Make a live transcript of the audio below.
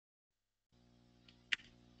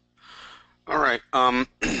All right,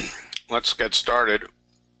 let's get started.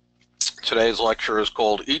 Today's lecture is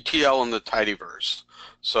called ETL and the tidyverse.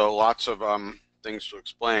 So lots of things to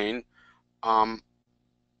explain.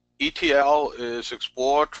 ETL is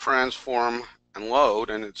explore, transform, and load,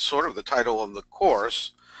 and it's sort of the title of the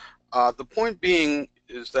course. The point being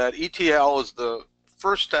is that ETL is the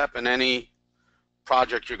first step in any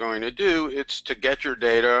project you're going to do. It's to get your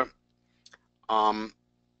data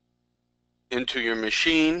into your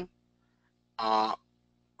machine,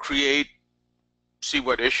 see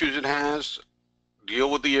what issues it has,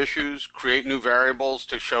 deal with the issues, create new variables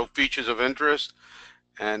to show features of interest,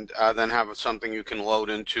 and then have something you can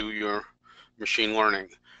load into your machine learning.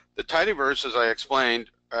 The tidyverse, as I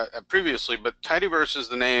explained previously, but tidyverse is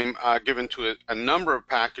the name given to a number of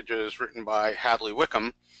packages written by Hadley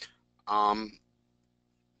Wickham.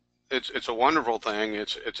 It's a wonderful thing.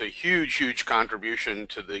 It's a huge contribution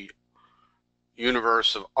to the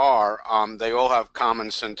universe of R. They all have common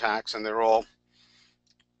syntax, and they're all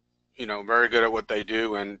very good at what they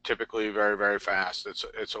do, and typically very fast.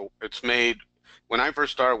 It's made. When I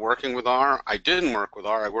first started working with R, I didn't work with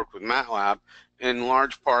R. I worked with MATLAB, in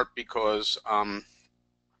large part because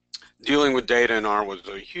dealing with data in R was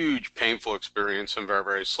a huge, painful experience and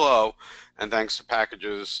very slow. And thanks to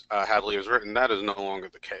packages Hadley has written, that is no longer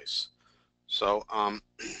the case. So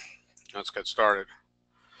let's get started.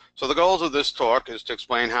 So the goals of this talk is to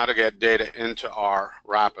explain how to get data into R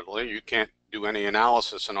rapidly. You can't do any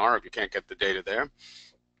analysis in R if you can't get the data there.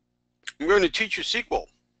 I'm going to teach you SQL.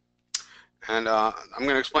 And I'm going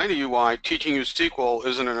to explain to you why teaching you SQL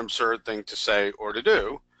isn't an absurd thing to say or to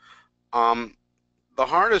do. The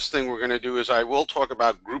hardest thing we're going to do is I will talk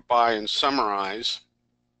about group by and summarize,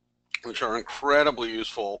 which are incredibly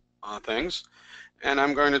useful things. And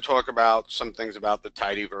I'm going to talk about some things about the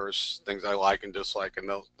tidyverse, things I like and dislike, and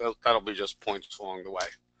that'll be just points along the way.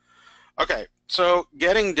 Okay, so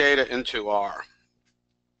getting data into R.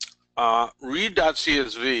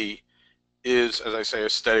 Read.csv is, as I say, a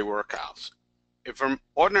steady workhorse. If from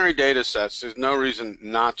ordinary data sets, there's no reason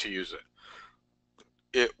not to use it.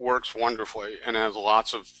 It works wonderfully and has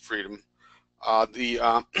lots of freedom.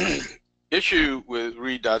 The issue with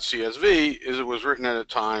read.csv is it was written at a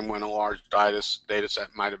time when a large data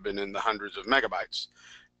set might have been in the hundreds of megabytes.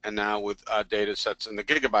 And now with data sets in the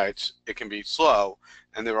gigabytes, it can be slow,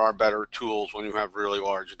 and there are better tools when you have really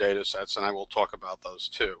large data sets, and I will talk about those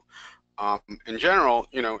too. In general,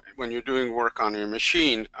 when you're doing work on your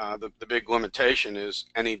machine, the big limitation is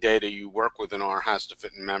any data you work with in R has to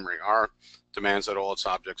fit in memory. R demands that all its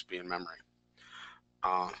objects be in memory.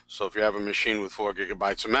 So if you have a machine with 4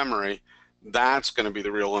 gigabytes of memory, that's going to be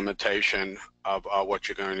the real limitation of what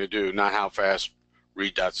you're going to do, not how fast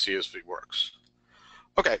read.csv works.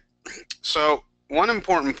 Okay, so one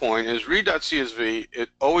important point is read.csv, it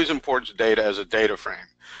always imports data as a data frame.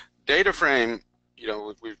 Data frame,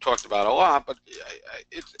 we've talked about a lot, but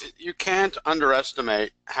you can't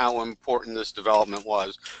underestimate how important this development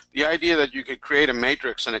was. The idea that you could create a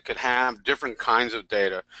matrix and it could have different kinds of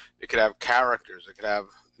data. It could have characters, it could have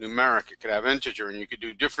numeric, it could have integer, and you could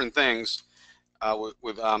do different things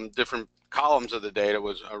with different columns of the data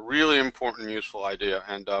was a really important, useful idea.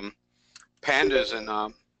 And pandas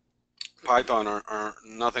in Python are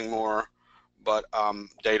nothing more but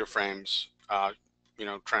data frames,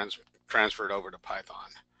 transferred over to Python.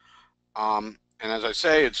 And as I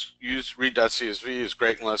say, it's used. Read.csv is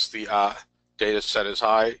great unless the data set is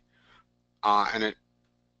high, and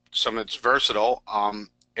it's versatile.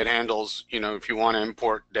 It handles, if you want to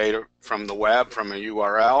import data from the web, from a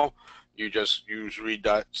URL, you just use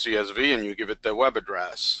read.csv and you give it the web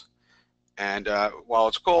address. And while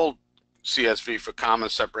it's called CSV for comma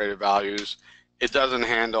separated values, it doesn't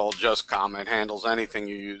handle just comma. It handles anything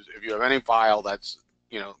you use. If you have any file that's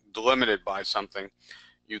delimited by something,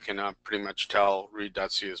 you can pretty much tell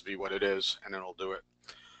read.csv what it is, and it'll do it.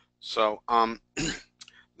 So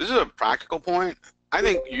this is a practical point. I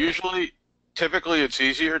think typically it's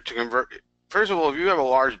easier to convert. First of all, if you have a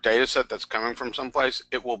large data set that's coming from someplace,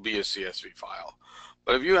 it will be a CSV file.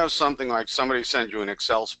 But if you have something like somebody sends you an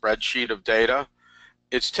Excel spreadsheet of data,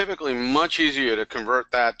 it's typically much easier to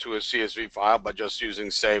convert that to a CSV file by just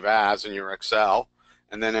using save as in your Excel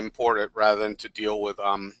and then import it rather than to deal with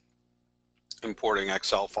importing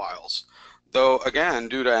Excel files. Though again,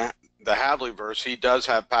 due to the Hadleyverse, he does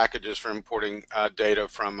have packages for importing data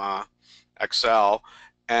from Excel,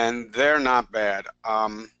 and they're not bad.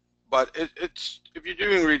 But if you're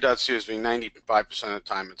doing read.csv, 95% of the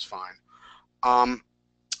time it's fine.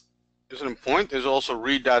 There's a point. There's also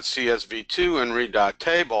read.csv2 and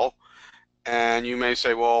read.table, and you may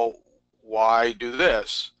say, well, why do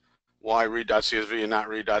this? why read.csv and not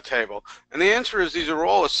read.table? And the answer is these are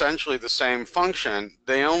all essentially the same function.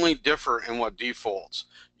 They only differ in what defaults.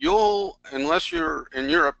 You'll, unless you're in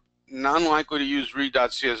Europe, not likely to use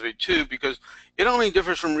read.csv2 because it only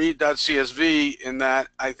differs from read.csv in that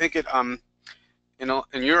I think it,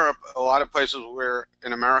 in Europe, a lot of places where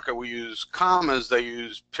in America we use commas, they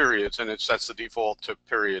use periods, and it sets the default to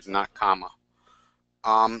period, not comma.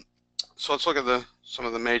 So let's look at some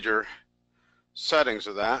of the major settings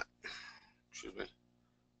of that. Excuse me.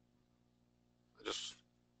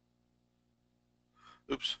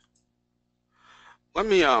 Oops. Let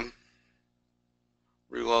me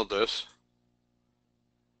reload this.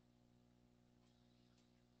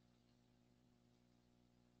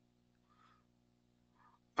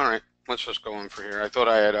 All right, let's just go on for here. I thought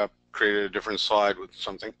I had created a different slide with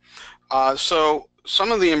something. So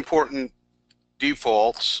some of the important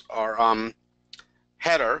defaults are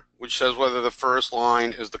header, which says whether the first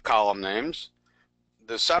line is the column names,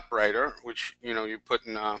 the separator, which you put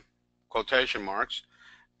in quotation marks,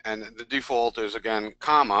 and the default is again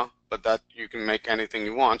comma, but that you can make anything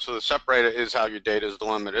you want. So the separator is how your data is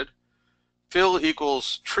delimited. Fill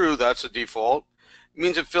equals true, that's a default. It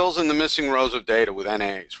means it fills in the missing rows of data with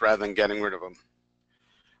NAs rather than getting rid of them.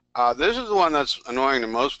 This is the one that's annoying to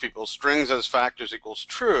most people. Strings as factors equals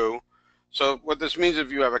true. So what this means, if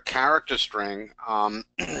you have a character string,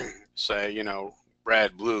 say,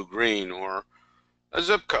 red, blue, green, or a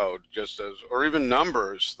zip code, or even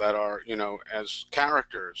numbers that are, as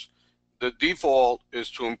characters, the default is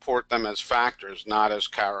to import them as factors, not as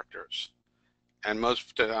characters. And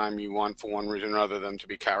most of the time you want, for one reason or other, them to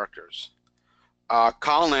be characters.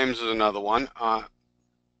 Column names is another one.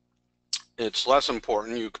 It's less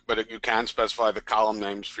important, but you can specify the column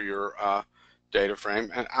names for your data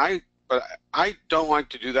frame. But I don't like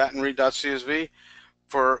to do that in read.csv.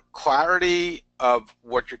 For clarity of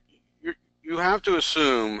what you have to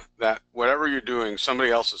assume that whatever you're doing,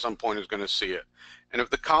 somebody else at some point is going to see it. And if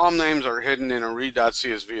the column names are hidden in a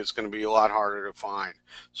read.csv, it's going to be a lot harder to find.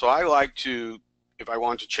 So I like to, if I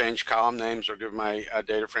want to change column names or give my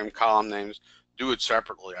data frame column names, do it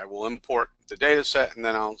separately. I will import the data set, and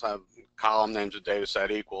then I'll have column names of data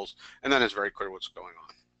set equals, and then it's very clear what's going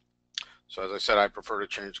on. So as I said, I prefer to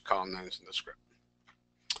change the column names in the script.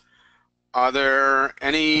 Are there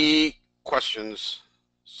any questions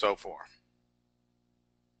so far?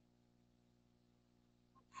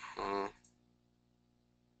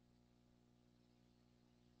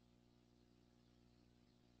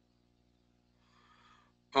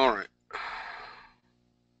 All right.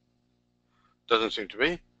 Doesn't seem to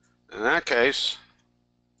be. In that case,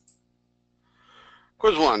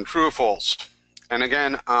 quiz 1, true or false? And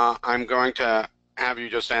again, I'm going to have you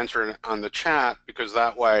just answer it on the chat because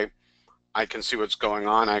that way I can see what's going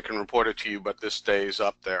on. I can report it to you, but this stays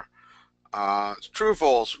up there. True or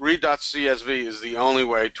false? Read.csv is the only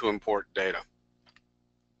way to import data.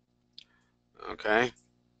 Okay.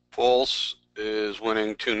 False is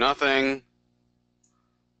winning 2-0,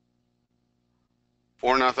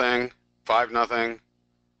 4-0, 5-0.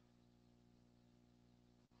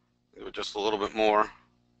 Give it just a little bit more.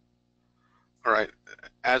 All right.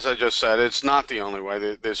 As I just said, it's not the only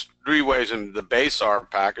way. There's 3 ways in the base R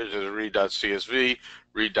package. There's read.csv,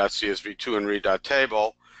 read.csv2, and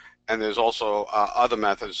read.table. And there's also other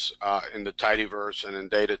methods in the tidyverse and in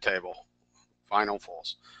data table. Final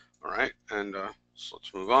false. All right. And so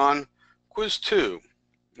let's move on. Quiz 2,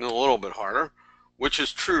 a little bit harder. Which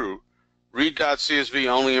is true? Read.csv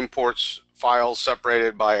only imports files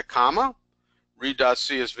separated by a comma.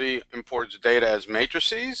 Read.csv imports data as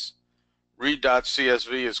matrices.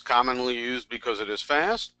 Read.csv is commonly used because it is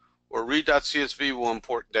fast. Or read.csv will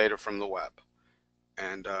import data from the web.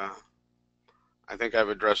 And I think I've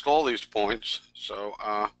addressed all these points. So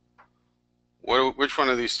which one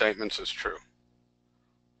of these statements is true?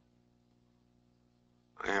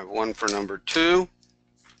 I have one for number 2.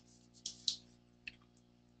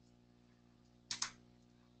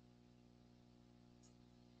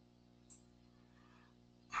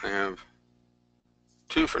 I have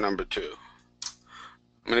 2 for number 2.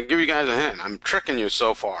 I'm going to give you guys a hint. I'm tricking you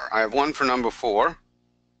so far. I have 1 for number 4.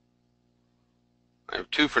 I have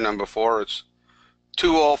 2 for number 4. It's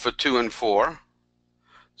 2 all for 2 and 4.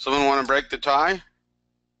 Someone want to break the tie?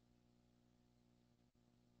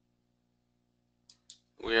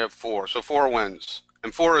 We have 4. So 4 wins.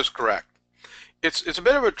 And 4 is correct. It's a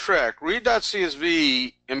bit of a trick.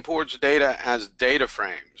 Read.csv imports data as data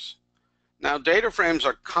frames. Now, data frames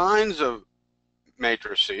are kinds of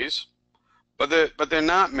matrices, but they're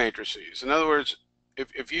not matrices. In other words,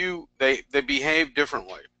 they behave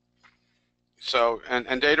differently. So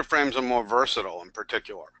and data frames are more versatile in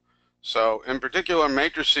particular. So in particular,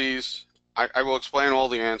 matrices, I will explain all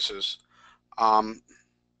the answers. Um,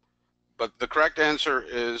 but the correct answer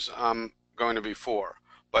is going to be 4.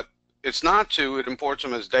 But it's not 2. It imports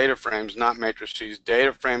them as data frames, not matrices.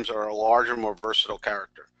 Data frames are a larger, more versatile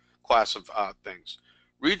character class of things.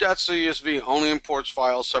 Read.csv only imports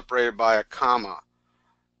files separated by a comma.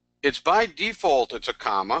 It's by default, it's a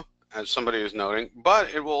comma, as somebody is noting,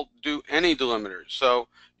 but it will do any delimiters. So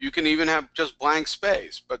you can even have just blank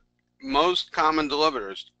space, but most common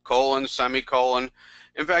delimiters, colon, semicolon.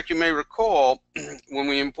 In fact, you may recall when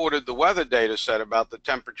we imported the weather data set about the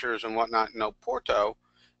temperatures and whatnot in Oporto,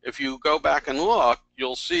 if you go back and look,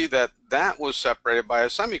 you'll see that that was separated by a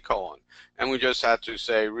semicolon. And we just had to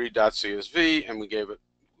say read.csv, and we gave it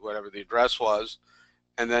whatever the address was,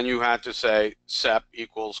 and then you had to say sep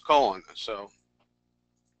equals colon. So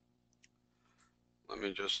let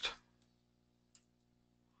me just,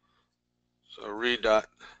 so read.csv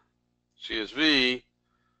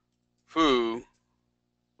foo,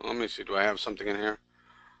 let me see, do I have something in here?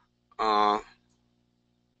 I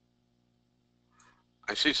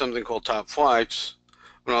see something called top flights.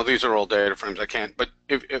 Well, these are all data frames, I can't, but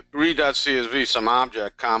if read.csv some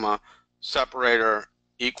object, comma, separator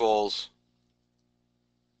equals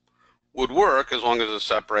would work as long as the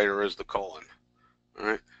separator is the colon, all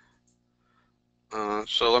right?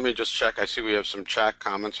 So let me just check. I see we have some chat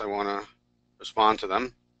comments. I want to respond to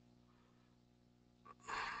them.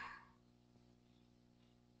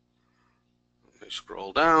 Let me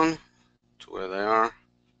scroll down to where they are.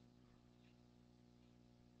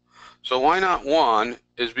 So why not 1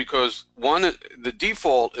 is because 1, the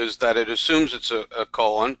default is that it assumes it's a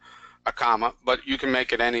colon, a comma, but you can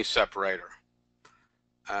make it any separator,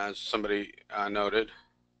 as somebody noted.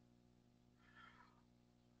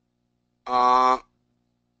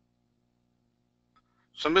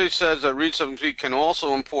 Somebody says that read.csv can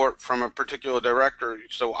also import from a particular directory,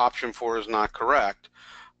 so option 4 is not correct.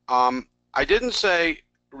 I didn't say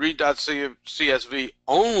read.csv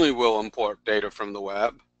only will import data from the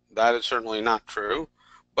web. That is certainly not true,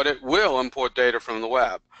 but it will import data from the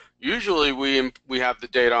web. Usually we have the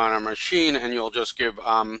data on our machine, and you'll just give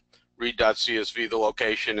read.csv the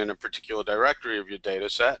location in a particular directory of your data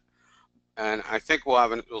set. And I think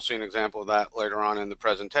we'll see an example of that later on in the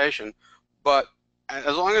presentation. But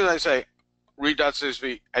as long as I say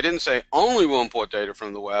read.csv, I didn't say only will import data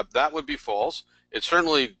from the web. That would be false. It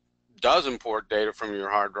certainly does import data from your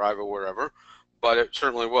hard drive or wherever, but it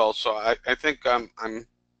certainly will. So I think I'm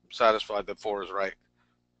satisfied that 4 is right.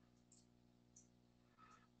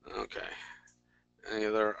 Okay. Any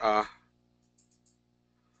other? All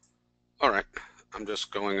right. I'm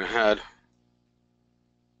just going ahead.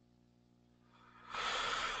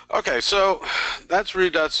 Okay, so that's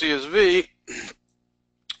read.csv.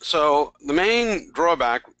 So the main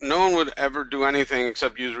drawback, no one would ever do anything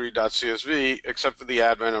except use read.csv except for the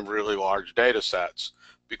advent of really large data sets,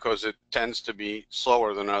 because it tends to be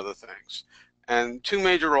slower than other things. And 2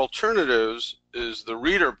 major alternatives is the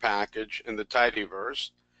reader package in the tidyverse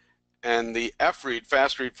and the fread,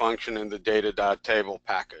 fast read function in the data.table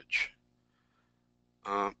package.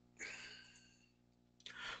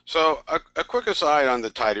 So a quick aside on the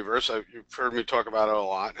tidyverse, you've heard me talk about it a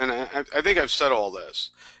lot, and I think I've said all this.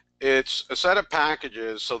 It's a set of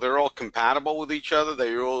packages, so they're all compatible with each other.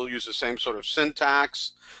 They all use the same sort of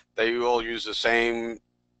syntax. They all use the same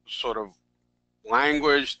sort of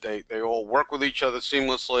language. They all work with each other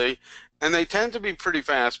seamlessly, and they tend to be pretty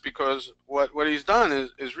fast because what he's done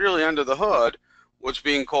is really under the hood what's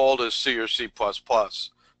being called as C or C++.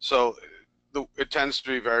 So it tends to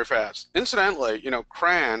be very fast. Incidentally,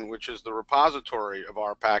 CRAN, which is the repository of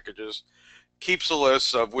our packages, keeps a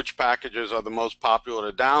list of which packages are the most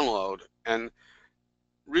popular to download. And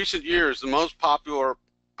recent years, the most popular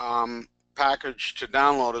package to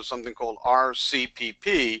download is something called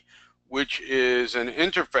RCPP, which is an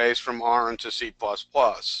interface from R into C++.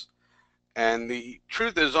 And the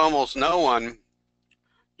truth is almost no one,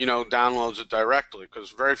 downloads it directly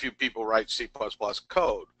because very few people write C++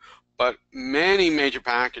 code. But many major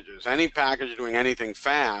packages, any package doing anything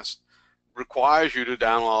fast, requires you to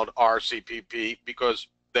download RCPP because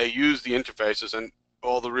they use the interfaces, and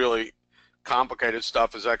all the really complicated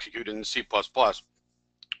stuff is executed in C++,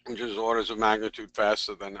 which is orders of magnitude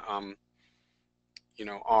faster than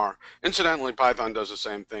R. Incidentally, Python does the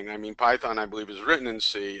same thing. I mean, Python, I believe, is written in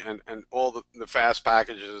C, and all the fast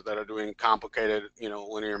packages that are doing complicated,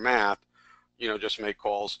 linear math, just make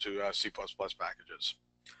calls to C++ packages.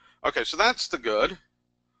 Okay, so that's the good.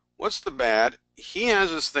 What's the bad? He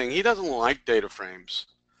has this thing. He doesn't like data frames.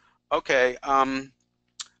 Okay,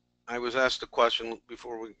 I was asked a question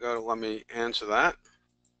before we go. Let me answer that.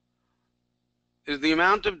 is the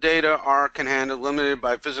amount of data R can handle limited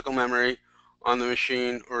by physical memory on the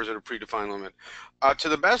machine, or is it a predefined limit? To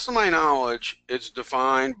the best of my knowledge, it's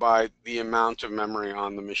defined by the amount of memory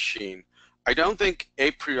on the machine. I don't think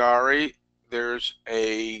a priori there's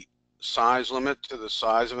a size limit to the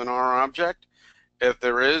size of an R object. If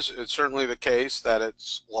there is, it's certainly the case that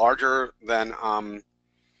it's larger than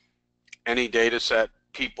any data set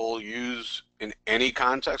people use in any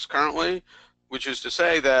context currently, which is to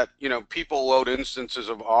say that, people load instances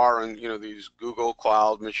of R in, these Google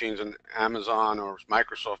Cloud machines and Amazon or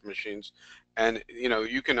Microsoft machines, and,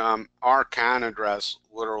 you can, R can address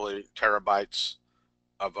literally terabytes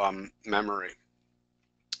of memory.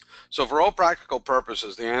 So for all practical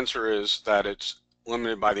purposes, the answer is that it's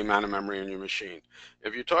limited by the amount of memory in your machine.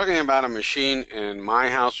 If you're talking about a machine in my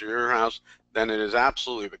house or your house, then it is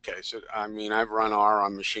absolutely the case. I've run R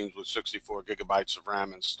on machines with 64 gigabytes of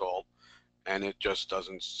RAM installed, and it just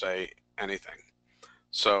doesn't say anything.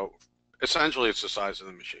 So essentially, it's the size of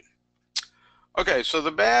the machine. Okay, so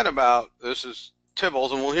the bad about this is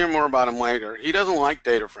Tibbles, and we'll hear more about him later. He doesn't like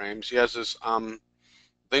data frames. He has this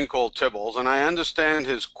thing called Tibbles, and I understand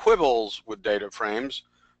his quibbles with data frames,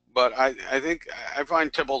 but I think I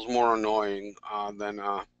find Tibbles more annoying than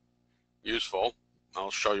useful.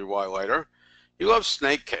 I'll show you why later. He loves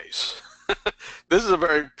snake case. This is a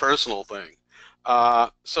very personal thing.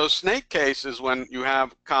 So snake case is when you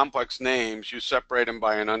have complex names, you separate them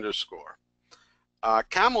by an underscore.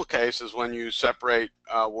 Camel case is when you separate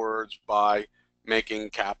words by making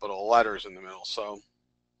capital letters in the middle. So,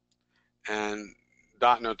 and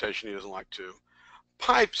dot notation he doesn't like too.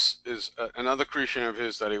 Pipes is another creation of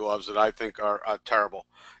his that he loves that I think are terrible.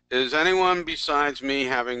 Is anyone besides me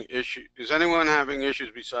having issues? Is anyone having issues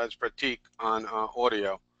besides Pratik on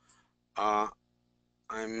audio?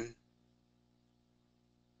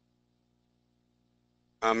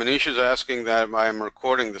 Manish is asking that if I am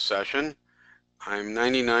recording the session. I'm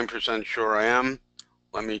 99% sure I am.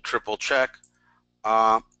 Let me triple check.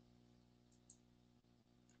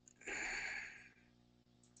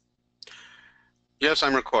 Yes,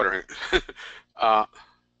 I'm recording.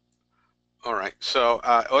 All right, so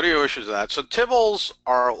audio issues of that. So Tibbles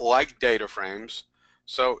are like data frames.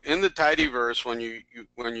 So in the tidyverse, when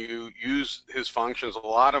you use his functions, a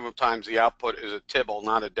lot of the times the output is a Tibble,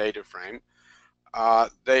 not a data frame. For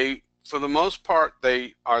the most part,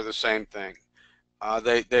 they are the same thing.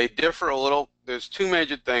 They differ a little. There's two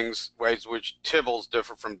major ways which Tibbles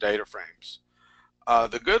differ from data frames.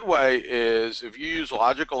 The good way is if you use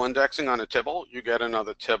logical indexing on a Tibble, you get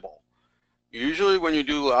another Tibble. Usually when you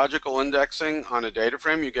do logical indexing on a data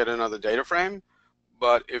frame, you get another data frame.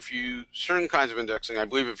 But if you, certain kinds of indexing, I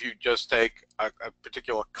believe if you just take a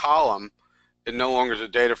particular column, it no longer is a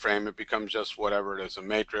data frame, it becomes just whatever it is, a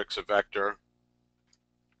matrix, a vector.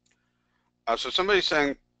 So somebody's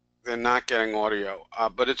saying they're not getting audio,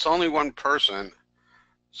 but it's only one person,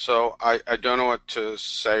 so I don't know what to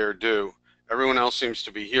say or do. Everyone else seems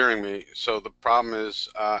to be hearing me, so the problem is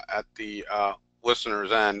at the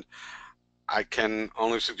listener's end. I can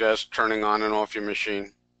only suggest turning on and off your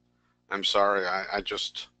machine. I'm sorry, I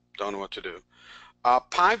just don't know what to do.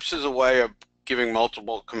 Pipes is a way of giving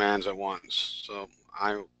multiple commands at once. So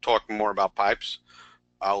I'll talk more about pipes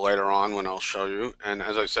later on when I'll show you. And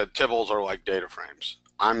as I said, Tibbles are like data frames.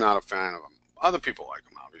 I'm not a fan of them. Other people like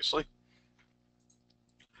them, obviously.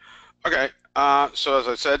 Okay, so as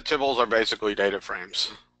I said, Tibbles are basically data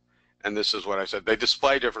frames. And this is what I said. They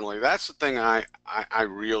display differently. That's the thing I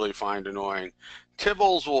really find annoying.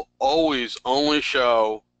 Tibbles will always only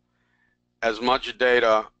show as much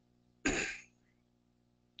data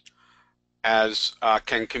as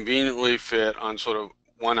can conveniently fit on sort of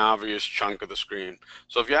one obvious chunk of the screen.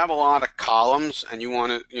 So if you have a lot of columns and you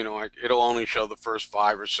want to, like it'll only show the first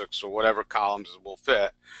 5 or 6 or whatever columns it will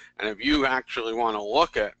fit. And if you actually want to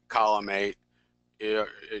look at column 8,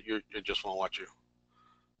 it just won't let you.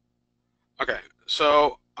 Okay,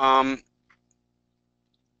 so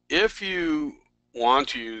if you want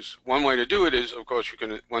to use, one way to do it is, of course, you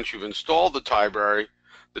can, once you've installed the tidyverse,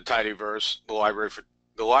 the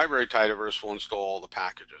library tidyverse will install all the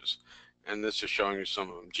packages. And this is showing you some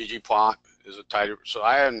of them. ggplot is a tidyverse. So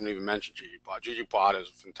I haven't even mentioned ggplot. ggplot is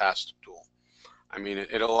a fantastic tool. I mean,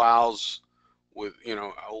 it allows, with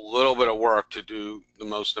a little bit of work, to do the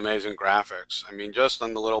most amazing graphics. I mean, just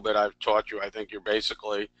on the little bit I've taught you, I think you're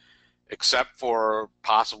basically, except for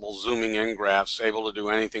possible zooming in graphs, able to do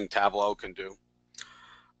anything Tableau can do.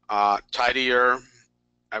 Tidier,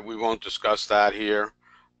 we won't discuss that here.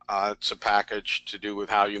 It's a package to do with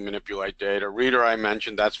how you manipulate data. Reader, I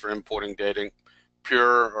mentioned, that's for importing data.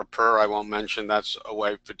 Pure or Pur, I won't mention, that's a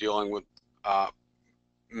way for dealing with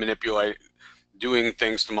manipulate doing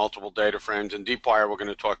things to multiple data frames. And Dplyr, we're going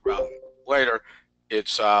to talk about later.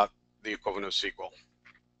 It's the equivalent of SQL.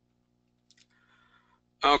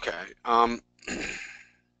 Okay.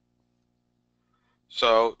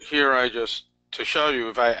 So here to show you,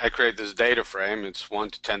 if I create this data frame, it's 1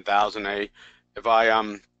 to 10,000. If I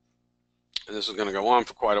and this is going to go on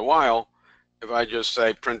for quite a while, if I just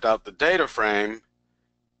say print out the data frame,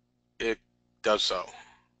 it does so.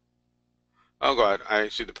 Oh God, I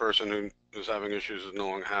see the person who's having issues is no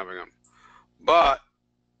longer having them. But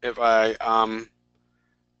if I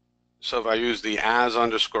so if I use the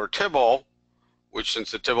as_tibble, which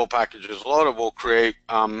since the tibble package is loaded, will create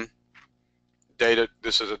data.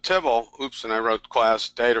 This is a tibble. Oops, and I wrote class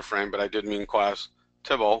data frame, but I did mean class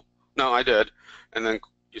tibble. No, I did. And then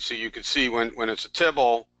you can see when it's a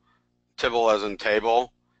tibble as in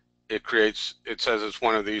table, it says it's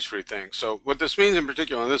one of these three things. So what this means in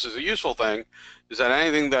particular, and this is a useful thing, is that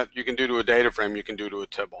anything that you can do to a data frame, you can do to a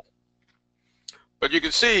tibble. But you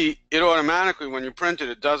can see it automatically, when you print it,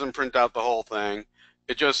 it doesn't print out the whole thing.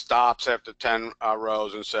 It just stops after 10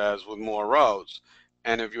 rows and says with more rows.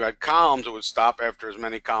 And if you had columns, it would stop after as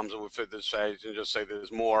many columns it would fit this page and just say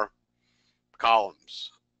there's more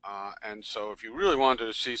columns. And so if you really wanted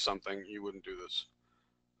to see something, you wouldn't do this.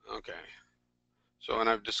 Okay. So, and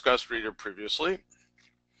I've discussed Reader previously.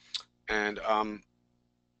 And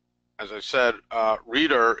as I said,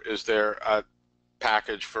 Reader is their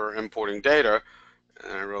package for importing data.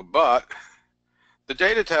 And I wrote, but the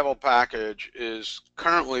data table package is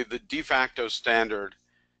currently the de facto standard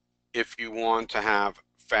if you want to have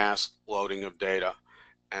fast loading of data.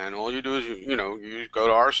 And all you do is you go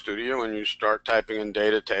to RStudio and you start typing in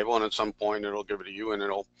data table, and at some point it'll give it to you, and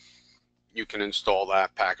you can install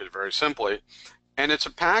that package very simply. And it's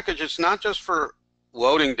a package, it's not just for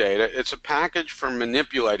loading data, it's a package for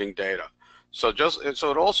manipulating data. So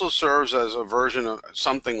it also serves as a version of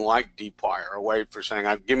something like Dplyr, a way for saying,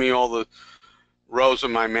 give me all the rows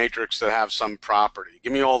of my matrix that have some property.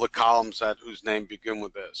 Give me all the columns whose name begin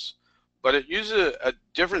with this. But it uses a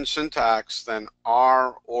different syntax than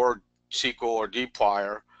R or SQL or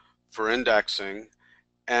Dplyr for indexing.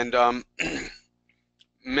 And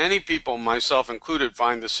many people, myself included,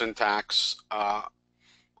 find the syntax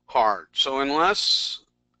hard. So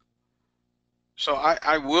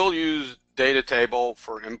I will use data table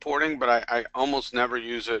for importing, but I almost never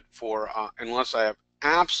use it for unless I have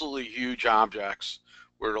absolutely huge objects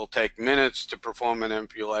where it'll take minutes to perform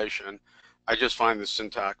manipulation. I just find the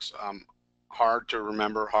syntax hard to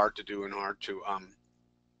remember, hard to do, and hard to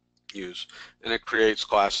use, and it creates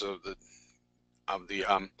classes of the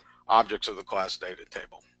objects of the class data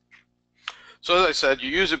table. So as I said, you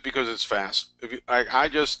use it because it's fast. I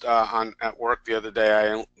just at work the other day,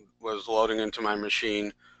 I was loading into my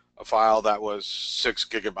machine a file that was 6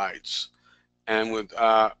 gigabytes, and with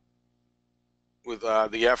the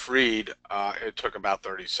fread, it took about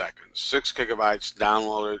 30 seconds. 6 gigabytes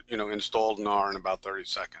downloaded, installed in R in about 30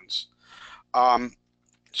 seconds.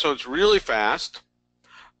 So it's really fast.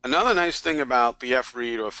 Another nice thing about the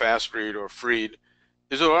fread or fast read or fread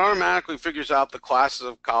is it automatically figures out the classes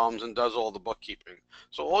of columns and does all the bookkeeping.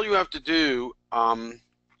 So all you have to do, and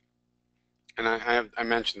I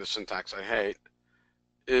mentioned the syntax I hate,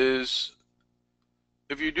 is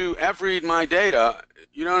if you do fread my data,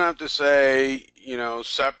 you don't have to say,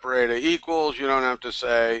 separator equals, you don't have to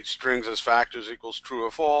say strings as factors equals true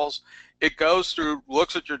or false. It goes through,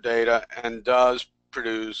 looks at your data, and does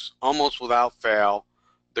produce, almost without fail,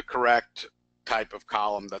 the correct type of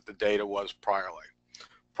column that the data was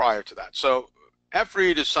prior to that. So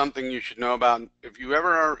fread is something you should know about. If you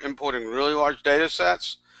ever are importing really large data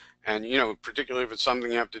sets, and particularly if it's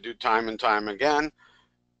something you have to do time and time again,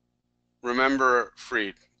 remember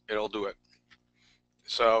fread, it'll do it.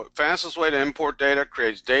 So fastest way to import data,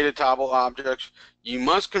 creates data table objects. You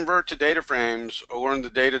must convert to data frames or learn the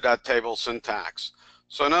data.table syntax.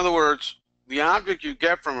 So in other words, the object you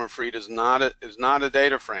get from a fread is not a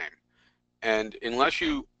data frame. And unless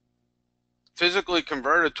you physically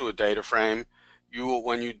convert it to a data frame, you will,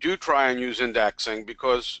 when you do try and use indexing,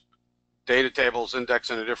 because data tables index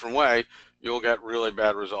in a different way, you'll get really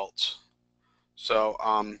bad results. So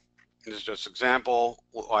this is just example,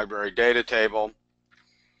 library data table.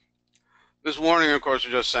 This warning, of course, is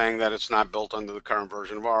just saying that it's not built under the current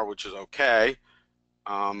version of R, which is okay.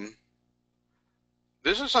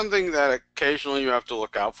 This is something that occasionally you have to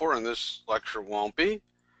look out for, and this lecture won't be.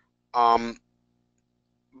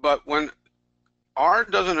 But when R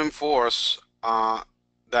doesn't enforce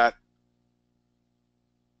that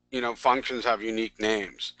functions have unique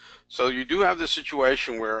names. So you do have the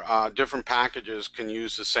situation where different packages can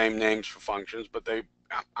use the same names for functions, but they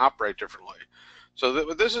operate differently. So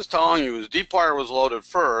what this is telling you is Dplyr was loaded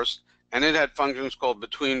first, and it had functions called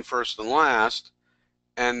between first and last,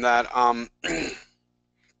 and that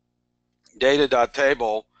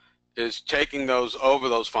data.table is taking those over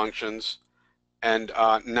those functions and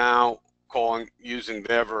now using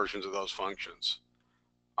their versions of those functions.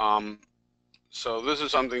 So this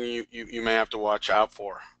is something you may have to watch out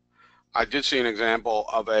for. I did see an example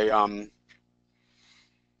of a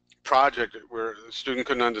project where the student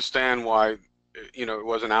couldn't understand why it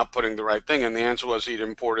wasn't outputting the right thing, and the answer was he'd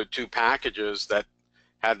imported two packages that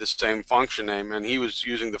had the same function name, and he was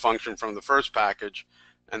using the function from the first package,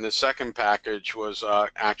 and the second package was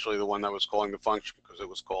actually the one that was calling the function because it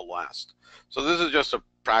was called last. So this is just a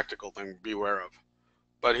practical thing to be aware of.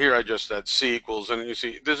 But here I just said C equals, and you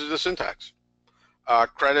see this is the syntax.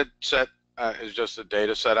 Credit set is just a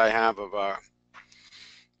data set I have of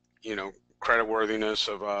creditworthiness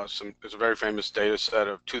of it's a very famous data set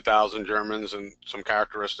of 2,000 Germans and some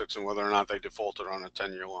characteristics and whether or not they defaulted on a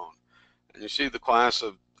 10-year loan. And you see the class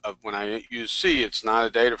of when I use C, it's not a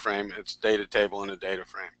data frame, it's data table in a data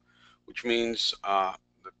frame, which means the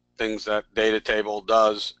things that data table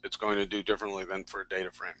does, it's going to do differently than for a data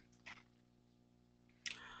frame.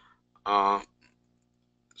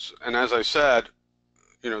 And as I said,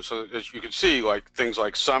 so as you can see, like things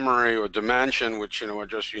like summary or dimension, which are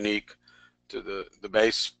just unique to the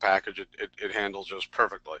base package, it handles just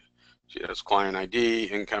perfectly. So it has client ID,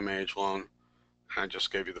 income, age, loan, and I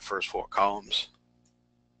just gave you the first 4 columns.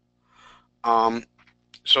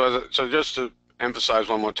 So just to emphasize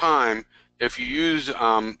one more time, if you use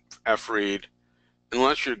fread,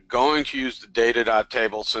 unless you're going to use the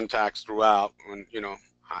data.table syntax throughout, when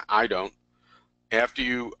I don't, after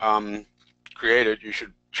you create it, you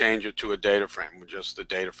should change it to a data frame with just the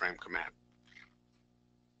data frame command.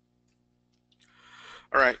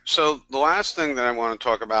 All right, so the last thing that I want to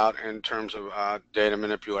talk about in terms of data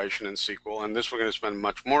manipulation in SQL, and this we're going to spend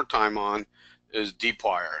much more time on, is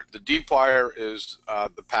Dplyr. The Dplyr is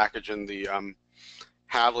the package in the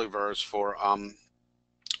Hadleyverse for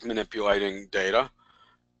manipulating data,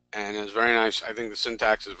 and it's very nice. I think the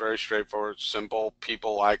syntax is very straightforward, simple.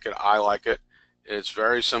 People like it. I like it. It's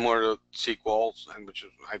very similar to SQL, and which is,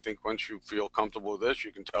 I think, once you feel comfortable with this,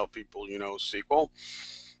 you can tell people you know SQL.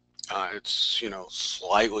 It's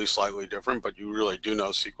slightly different, but you really do know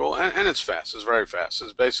SQL, and it's fast. It's very fast.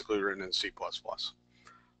 It's basically written in C++.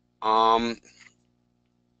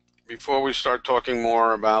 Before we start talking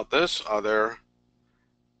more about this, are there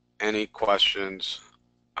any questions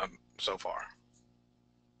so far?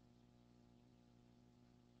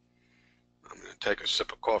 I'm going to take a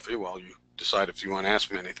sip of coffee while you decide if you want to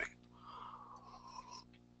ask me anything.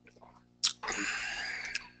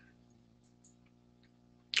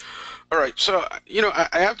 All right, so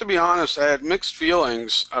I have to be honest. I had mixed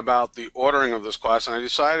feelings about the ordering of this class, and I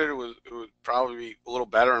decided it would probably be a little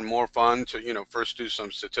better and more fun to first do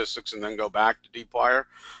some statistics and then go back to Dplyr.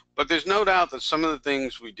 But there's no doubt that some of the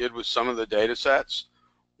things we did with some of the data sets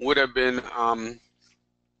would have been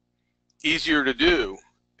easier to do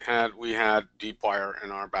had we had Dplyr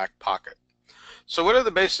in our back pocket. So what are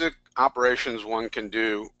the basic operations one can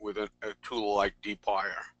do with a tool like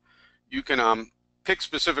Dplyr? You can pick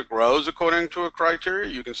specific rows according to a criteria.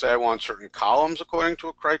 You can say I want certain columns according to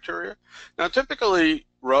a criteria. Now typically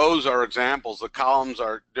rows are examples, the columns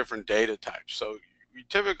are different data types. So you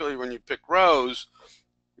typically when you pick rows,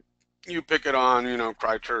 you pick it on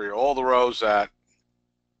criteria, all the rows that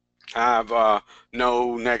have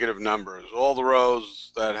no negative numbers, all the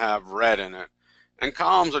rows that have red in it. And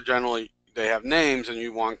columns are generally, they have names, and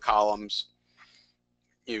you want columns,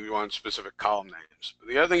 you want specific column names. But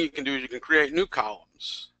the other thing you can do is you can create new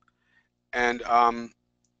columns. And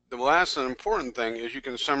the last and important thing is you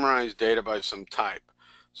can summarize data by some type.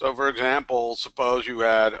 So for example, suppose you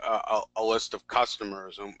had a list of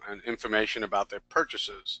customers and information about their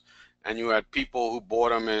purchases, and you had people who bought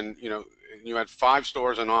them in, you had 5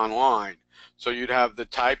 stores and online. So you'd have the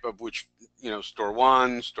type of which, store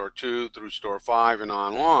 1, store 2 through store 5 and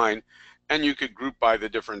online, and you could group by the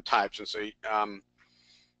different types and say,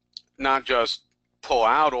 not just pull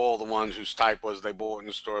out all the ones whose type was they bought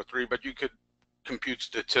in store 3, but you could compute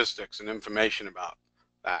statistics and information about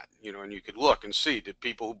that, and you could look and see, did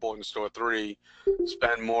people who bought in store 3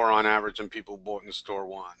 spend more on average than people who bought in store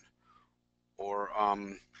 1? Or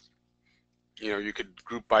you could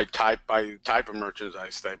group by type of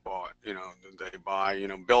merchandise they bought. Did they buy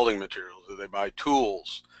building materials? Did they buy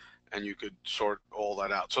tools? And you could sort all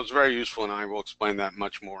that out. So it's very useful, and I will explain that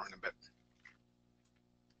much more in a bit.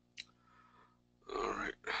 All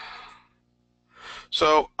right.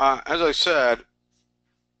 So as I said,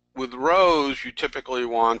 with rows, you typically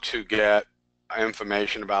want to get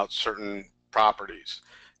information about certain properties.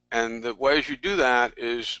 And the ways you do that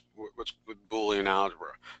is what's with Boolean algebra.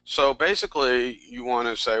 So basically, you want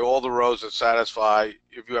to say all the rows that satisfy,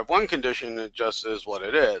 if you have one condition, it just is what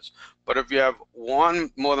it is. But if you have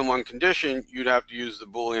more than one condition, you'd have to use the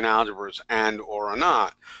Boolean algebras and or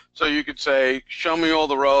not. So you could say, show me all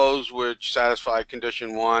the rows which satisfy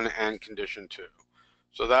condition 1 and condition 2.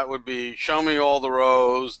 So that would be, show me all the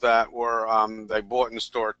rows that were they bought in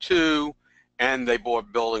store 2 and they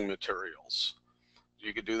bought building materials.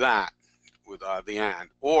 You could do that with the and.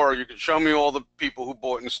 Or you could show me all the people who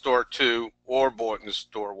bought in store 2 or bought in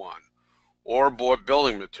store 1 or bought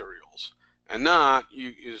building materials. And not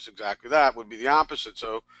is exactly that, would be the opposite.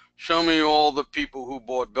 So show me all the people who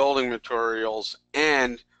bought building materials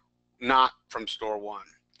and not from store 1.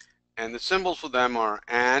 And the symbols for them are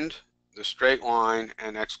and, the straight line,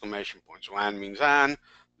 and exclamation point. So and means and,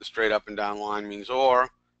 the straight up and down line means or,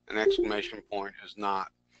 and exclamation point is not.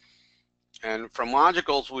 And from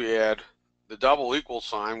logicals we add the double equal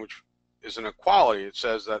sign, which is an equality. It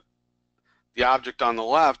says that the object on the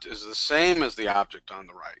left is the same as the object on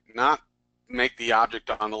the right, not make the object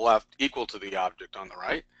on the left equal to the object on the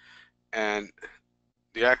right. And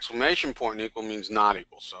the exclamation point equal means not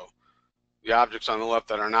equal. So the objects on the left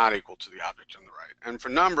that are not equal to the object on the right. And for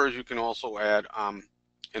numbers, you can also add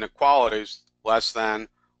inequalities, less than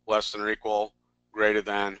or equal, greater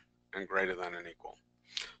than, and greater than and equal.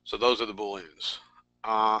 So those are the Booleans.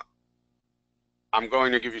 I'm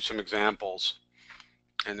going to give you some examples,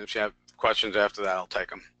 and if you have questions after that, I'll take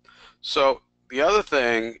them. So the other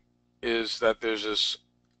thing is that there's this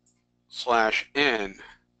 /in.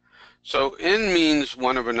 So in means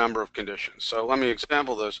one of a number of conditions. So let me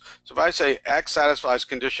example this. So if I say X satisfies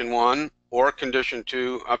condition 1 or condition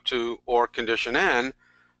 2 up to or condition n,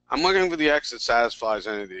 I'm looking for the X that satisfies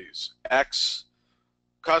any of these. X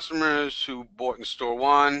customers who bought in store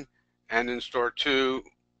 1 and in store 2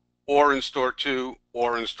 or in store 2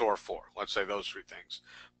 or in store 4. Let's say those three things.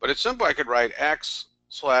 But it's simple. I could write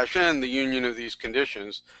X/n, the union of these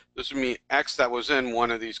conditions. This would mean X that was in one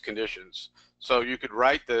of these conditions. So you could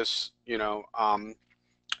write this,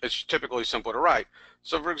 it's typically simple to write.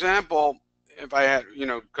 So for example, if I had,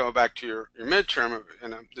 go back to your midterm,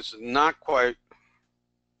 and this is not quite,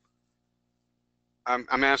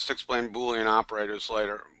 I'm asked to explain Boolean operators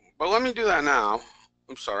later, but let me do that now.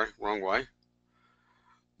 I'm sorry, wrong way.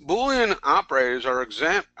 Boolean operators are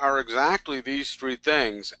exactly these three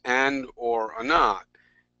things, and or a not.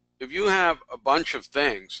 If you have a bunch of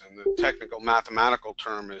things, and the technical mathematical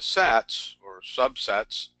term is sets or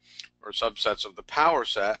subsets of the power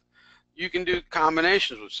set, you can do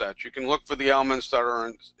combinations with sets. You can look for the elements that are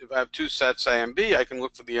in, if I have two sets A and B, I can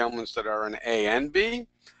look for the elements that are in A and B.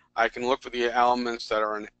 I can look for the elements that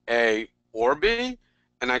are in A or B,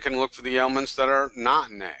 and I can look for the elements that are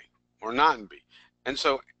not in A or not in B. And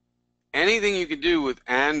so anything you can do with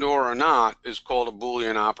and or not is called a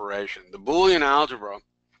Boolean operation. The Boolean algebra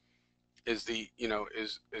is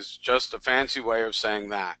is just a fancy way of saying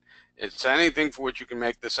that. It's anything for which you can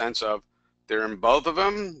make the sense of they're in both of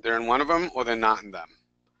them, they're in one of them, or they're not in them.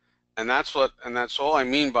 And that's all I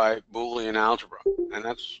mean by Boolean algebra. And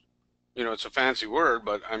that's, it's a fancy word,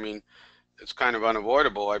 but I mean, it's kind of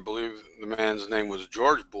unavoidable. I believe the man's name was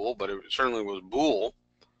George Boole, but it certainly was Boole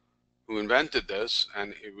who invented this,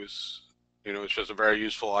 and it was, it's just a very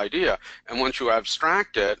useful idea. And once you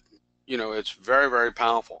abstract it, it's very, very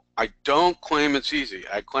powerful. I don't claim it's easy.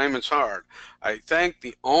 I claim it's hard. I think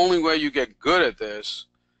the only way you get good at this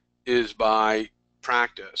is by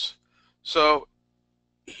practice. So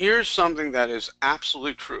here's something that is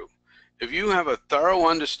absolutely true. If you have a thorough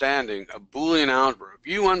understanding of Boolean algebra, if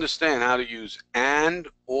you understand how to use and,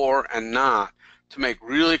 or, and not to make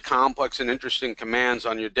really complex and interesting commands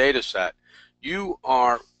on your data set, you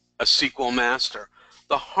are a SQL master.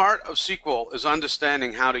 The heart of SQL is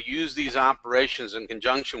understanding how to use these operations in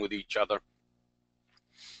conjunction with each other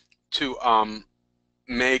to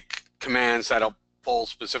make commands that'll pull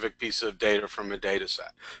specific pieces of data from a data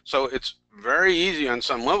set. So it's very easy on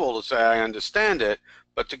some level to say I understand it,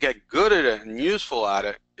 but to get good at it and useful at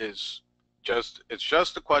it it's just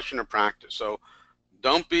a question of practice. So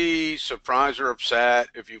don't be surprised or upset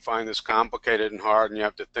if you find this complicated and hard and you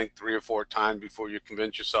have to think 3 or 4 times before you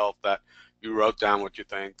convince yourself that you wrote down what you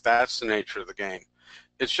think. That's the nature of the game.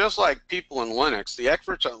 It's just like people in Linux. The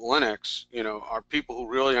experts at Linux, are people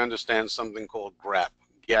who really understand something called grep,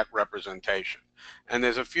 get representation. And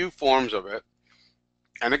there's a few forms of it.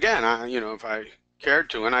 And again, if I cared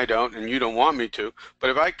to, and I don't, and you don't want me to, but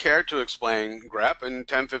if I cared to explain grep in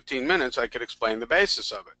 10, 15 minutes, I could explain the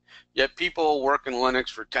basis of it. Yet people work in Linux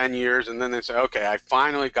for 10 years and then they say, okay, I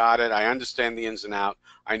finally got it, I understand the ins and out,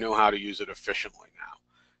 I know how to use it efficiently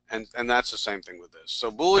now. And that's the same thing with this.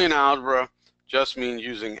 So Boolean algebra just means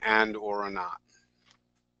using and or a not.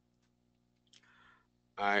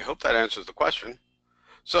 I hope that answers the question.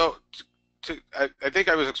 So I think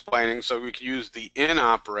I was explaining, so we could use the in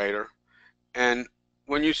operator, and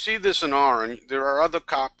when you see this in R, and there are other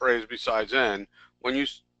operators besides in, when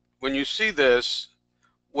you see this,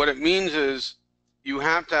 what it means is you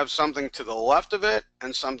have to have something to the left of it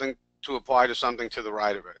and something to apply to something to the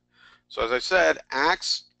right of it. So as I said,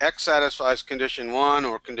 X satisfies condition 1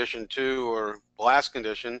 or condition 2 or the last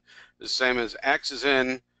condition is the same as X is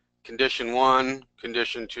in condition 1,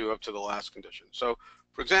 condition 2 up to the last condition. So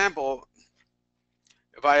for example,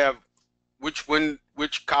 if I have which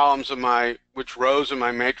columns of which rows in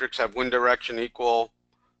my matrix have wind direction equal,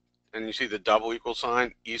 and you see the double equal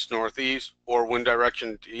sign, east northeast, or wind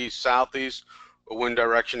direction to east southeast, or wind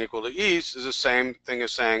direction equal to east, is the same thing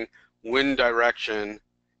as saying wind direction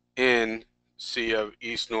in C of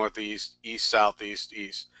east northeast, east southeast,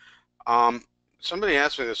 east. Somebody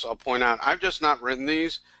asked me this, I'll point out, I've just not written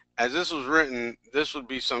these. As this was written, this would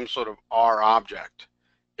be some sort of R object.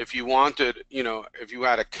 If you wanted, if you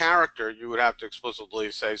had a character, you would have to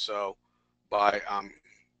explicitly say so by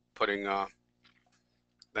putting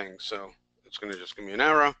things. So it's going to just give me an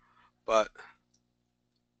error, but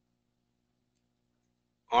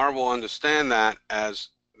R will understand that as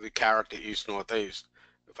the character east northeast.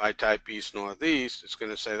 If I type east northeast, it's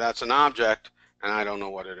going to say that's an object, and I don't know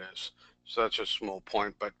what it is. So that's just a small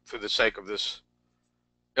point, but for the sake of this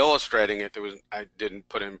illustrating it, I didn't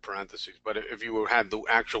put in parentheses. But if you had the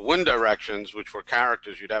actual wind directions, which were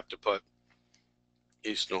characters, you'd have to put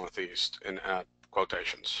east northeast in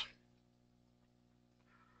quotations.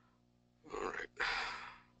 All right.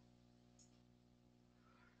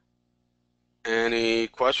 Any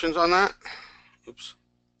questions on that? Oops.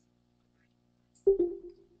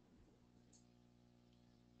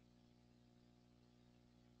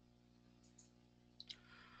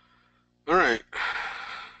 All right.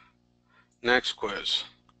 Next quiz.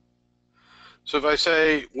 So if I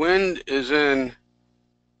say wind is in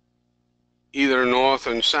either north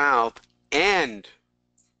and south, and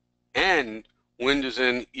wind is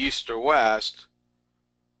in east or west,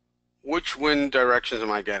 which wind directions am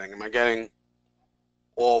I getting? Am I getting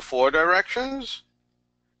all 4 directions?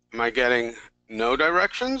 Am I getting no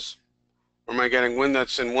directions? Or am I getting wind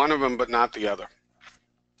that's in one of them but not the other?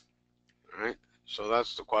 All right, so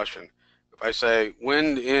that's the question. If I say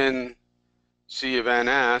wind in C of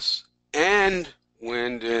NS and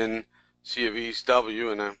wind in C of East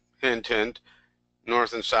W, and a hint,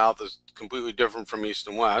 north and south is completely different from east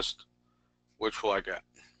and west, which will I get?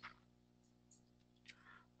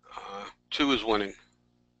 2 is winning.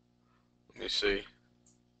 Let me see.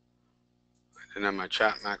 I didn't have my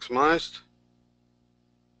chat maximized.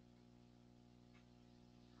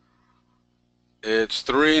 It's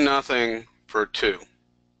 3-0 for 2.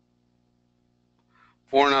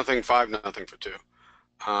 4-0, 5-0 for 2.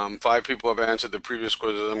 5 people have answered the previous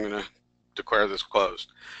quizzes. I'm going to declare this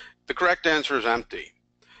closed. The correct answer is empty.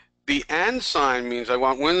 The and sign means I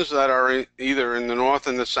want winds that are either in the north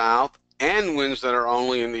and the south and winds that are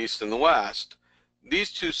only in the east and the west.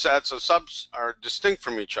 These 2 sets of subs are distinct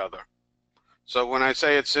from each other. So when I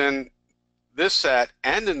say it's in this set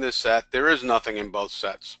and in this set, there is nothing in both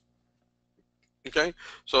sets. Okay,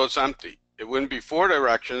 so it's empty. It wouldn't be 4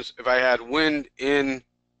 directions if I had wind in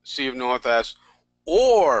C of north-S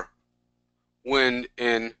or wind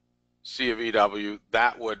in C of EW.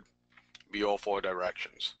 That would be all 4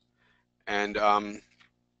 directions. And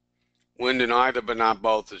wind in either but not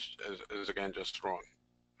both is again just wrong.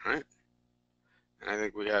 All right, and I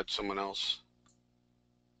think we had someone else.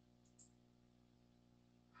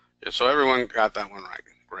 Yeah, so everyone got that one right.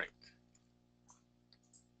 Great.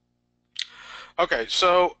 Okay,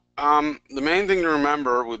 so the main thing to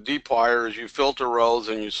remember with Dplyr is you filter rows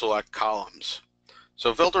and you select columns.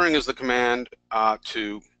 So filtering is the command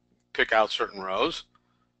to pick out certain rows.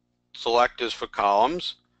 Select is for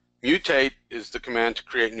columns. Mutate is the command to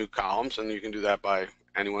create new columns, and you can do that by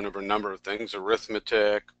any one of a number of things,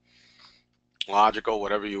 arithmetic, logical,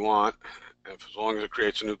 whatever you want. As long as it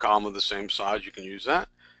creates a new column of the same size, you can use that.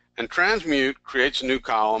 And transmute creates a new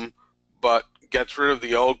column, but gets rid of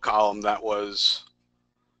the old column that was,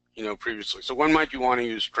 previously. So when might you want to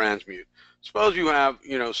use transmute? Suppose you have,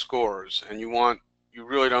 scores, and you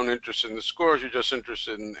really don't interested in the scores, you're just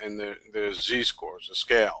interested in the z-scores, the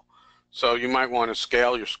scale. So you might want to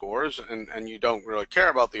scale your scores, and you don't really care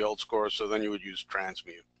about the old scores, so then you would use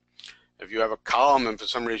transmute. If you have a column and for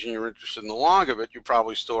some reason you're interested in the log of it, you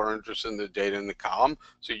probably still are interested in the data in the column,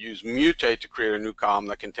 so you use mutate to create a new column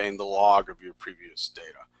that contained the log of your previous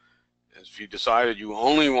data. If you decided you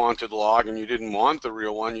only wanted log and you didn't want the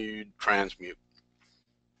real one, you'd transmute.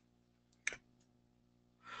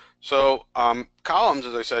 So columns,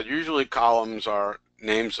 as I said, usually columns are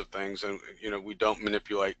names of things, and we don't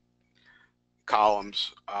manipulate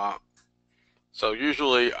columns. So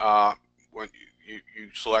usually when you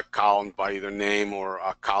select columns by either name or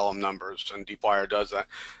column numbers, and Dplyr does that.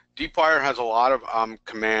 Dplyr has a lot of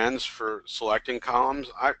commands for selecting columns.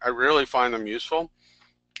 I rarely find them useful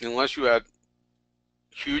unless you had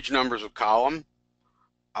huge numbers of column.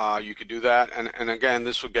 You could do that, and again,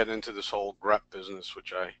 this would get into this whole grep business,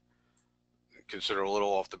 which I consider a little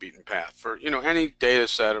off the beaten path. For any data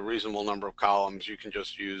set, a reasonable number of columns, you can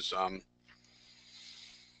just use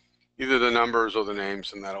either the numbers or the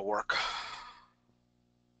names, and that'll work.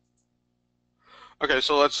 Okay,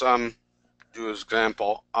 so let's do an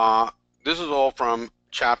example. This is all from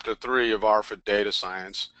chapter 3 of R for Data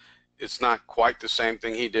Science. It's not quite the same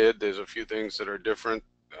thing he did. There's a few things that are different.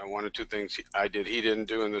 One or two things I did he didn't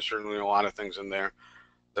do, and there's certainly a lot of things in there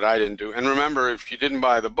that I didn't do. And remember, if you didn't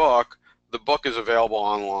buy the book is available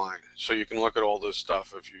online, so you can look at all this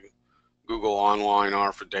stuff. If you Google online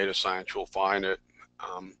R for Data Science, you'll find it,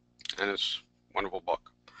 and it's a wonderful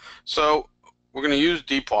book. So we're going to use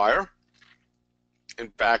Dplyr. In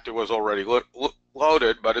fact, it was already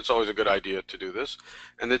loaded, but it's always a good idea to do this.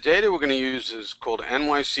 And the data we're going to use is called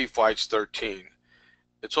NYC Flights 13.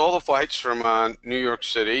 It's all the flights from New York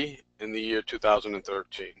City in the year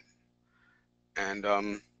 2013.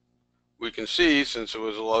 And we can see, since it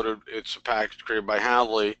was loaded, it's a package created by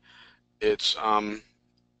Hadley. It's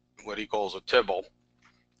what he calls a tibble,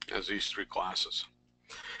 as these three classes.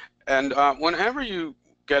 And whenever you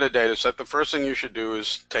get a data set, the first thing you should do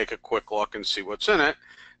is take a quick look and see what's in it,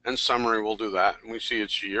 and summary will do that. And we see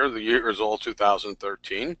its year. The year is all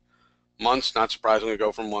 2013. Months, not surprisingly,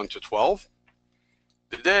 go from 1 to 12.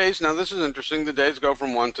 The days, now this is interesting, the days go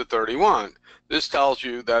from 1 to 31. This tells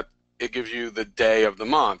you that it gives you the day of the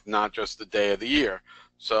month, not just the day of the year.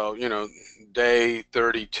 So, day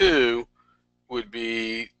 32 would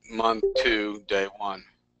be month 2, day 1.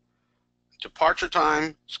 Departure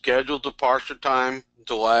time, scheduled departure time,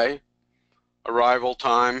 delay, arrival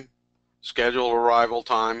time, scheduled arrival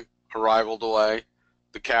time, arrival delay,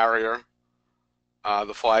 the carrier,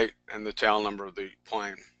 the flight, and the tail number of the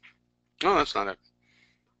plane. No, that's not it.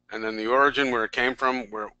 And then the origin, where it came from,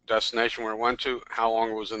 where destination, where it went to, how long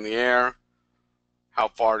it was in the air, how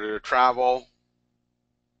far did it travel,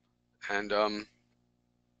 and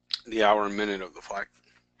the hour and minute of the flight.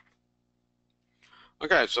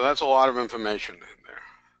 Okay, so that's a lot of information in there.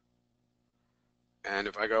 And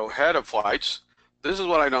if I go head of flights, this is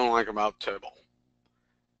what I don't like about tibble.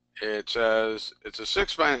 It says it's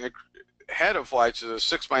a head of flights is a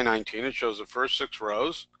 6 by 19. It shows the first 6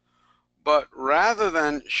 rows. But rather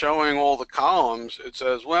than showing all the columns, it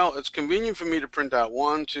says, well, it's convenient for me to print out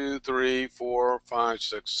 1, 2, 3, 4, 5,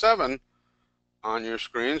 6, 7 on your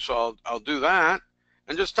screen, so I'll do that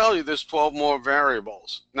and just tell you there's 12 more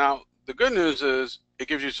variables. Now, the good news is it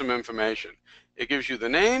gives you some information. It gives you the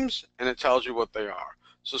names and it tells you what they are.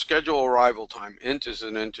 So schedule arrival time, int is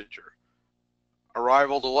an integer.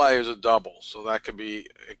 Arrival delay is a double, so that could be,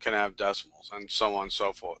 it can have decimals, and so on and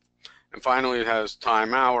so forth. And finally, it has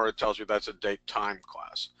time hour. It tells you that's a date time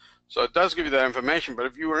class. So it does give you that information, but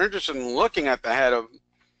if you were interested in looking at the head of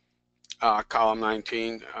column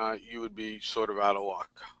 19, you would be sort of out of luck.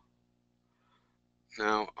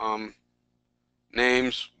 Now,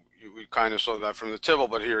 names, we kind of saw that from the tibble,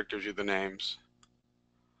 but here it gives you the names.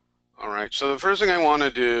 All right, so the first thing I want to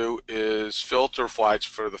do is filter flights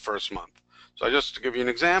for the first month. So just to give you an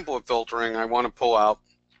example of filtering, I want to pull out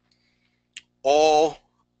all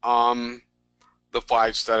the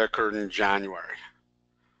flights that occurred in January.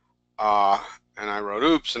 And I wrote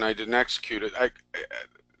oops, and I didn't execute it.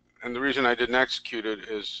 And the reason I didn't execute it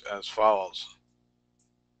is as follows.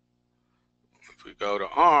 If we go to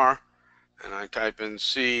R and I type in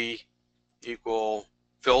C equal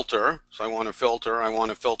filter, so I want to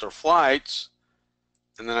filter flights,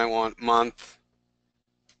 and then I want month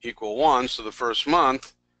equal 1, so the first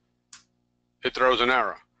month, it throws an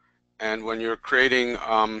error. And when you're creating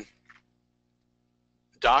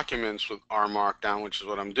documents with R Markdown, which is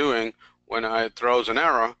what I'm doing, when it throws an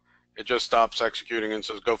error, it just stops executing and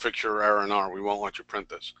says, go fix your error in R. We won't let you print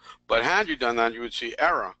this. But had you done that, you would see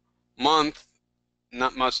error. Month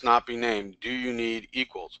must not be named. Do you need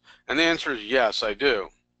equals? And the answer is yes, I do.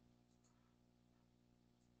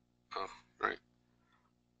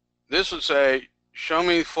 this would say, show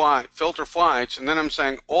me filter flights, and then I'm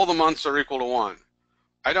saying all the months are equal to 1.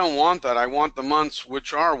 I don't want that. I want the months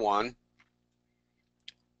which are 1.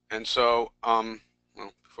 And so, well,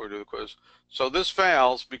 before we do the quiz, so this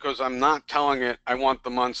fails because I'm not telling it I want the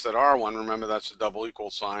months that are 1. Remember, that's a double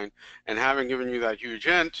equal sign. And having given you that huge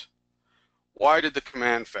hint, why did the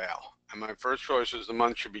command fail? And my first choice is the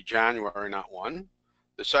month should be January, not 1.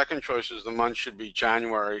 The second choice is the month should be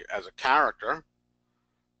January as a character.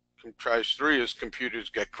 Choice 3 is computers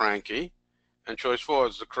get cranky. And choice 4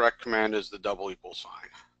 is the correct command is the double equal sign.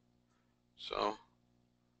 So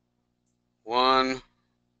 1,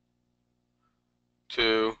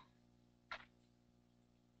 2,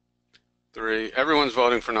 3. Everyone's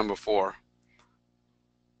voting for number 4.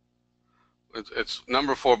 It's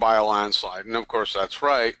number 4 by a landslide, and of course that's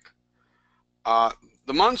right.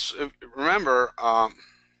 The months, remember,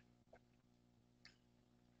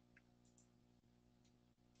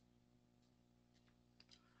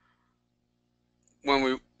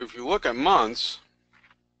 if you look at months,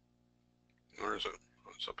 where is it?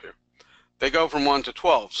 Oh, it's up here. They go from 1 to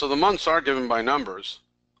 12, so the months are given by numbers.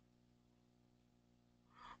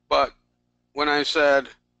 But when I said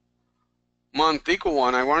month equal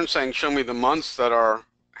 1, I weren't saying show me the months that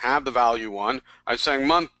have the value 1. I was saying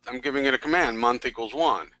month, I'm giving it a command, month equals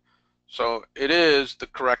 1. So it is, the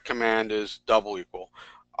correct command is double equal.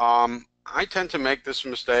 I tend to make this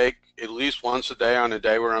mistake at least once a day on a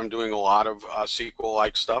day where I'm doing a lot of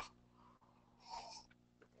SQL-like stuff.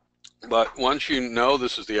 But once you know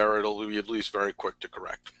this is the error, it'll be at least very quick to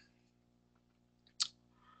correct.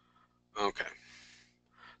 Okay.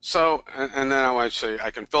 So, and then I might say I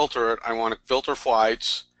can filter it. I want to filter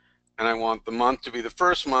flights, and I want the month to be the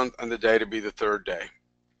first month and the day to be the third day.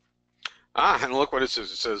 And look what it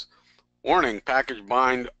says. It says, warning, package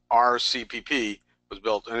bind RCPP was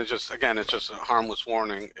built, and it's just, again, it's just a harmless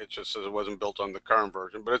warning. It just says it wasn't built on the current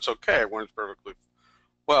version, but it's okay. It works perfectly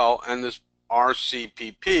well. And this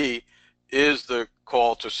RCPP is the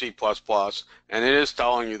call to C++, and it is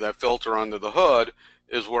telling you that filter under the hood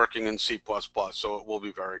is working in C++, so it will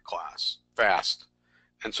be very fast.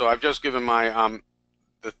 And so I've just given my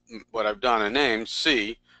what I've done a name,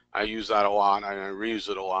 C. I use that a lot. I reuse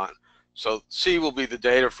it a lot. So C will be the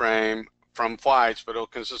data frame from flights, but it'll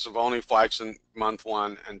consist of only flights in month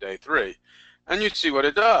 1 and day 3. And you see what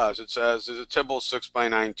it does. It says there's a Tibble 6 by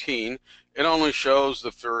 19. It only shows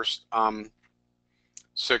the first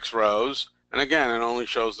 6 rows, and again, it only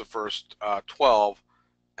shows the first 12.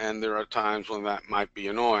 And there are times when that might be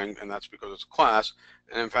annoying, and that's because it's a class.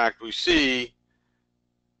 And in fact, we see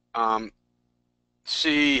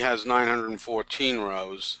C has 914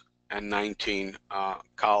 rows and 19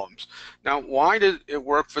 columns. Now, why did it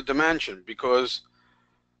work for dimension? Because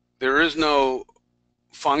there is no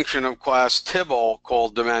function of class Tibble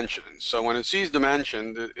called dimension. So when it sees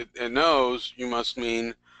dimension, it knows you must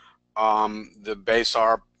mean the base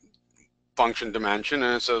R function dimension,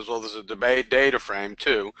 and it says, well, there's a data frame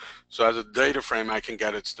too. So as a data frame, I can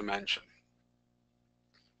get its dimension.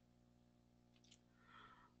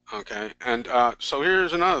 Okay, and so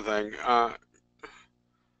here's another thing.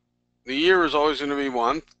 The year is always going to be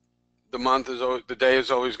 1. The month is always, the day is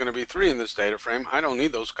always going to be 3 in this data frame. I don't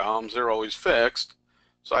need those columns; they're always fixed.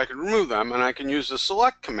 So I can remove them, and I can use the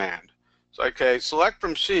select command. So okay, select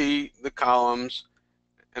from C the columns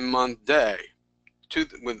and month day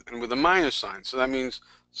with a minus sign. So that means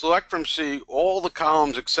select from C all the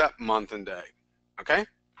columns except month and day. Okay?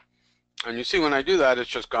 And you see when I do that, it's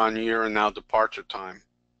just gone year and now departure time.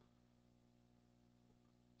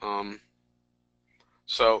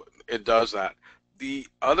 So it does that. The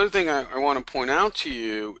other thing I want to point out to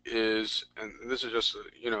you is, and this is just,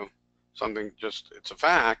 something just, it's a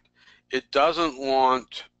fact, it doesn't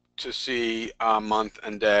want to see month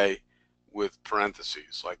and day with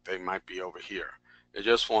parentheses like they might be over here. It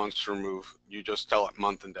just wants to remove, you just tell it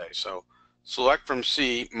month and day. So select from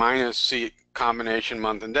C minus C combination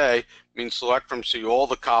month and day means select from C all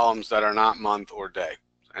the columns that are not month or day.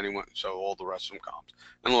 So all the rest of them columns.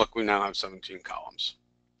 And look, we now have 17 columns.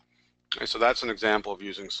 Okay, so that's an example of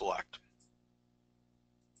using select.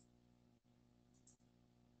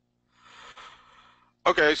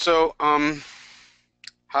 Okay, so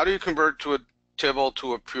how do you convert to a Tibble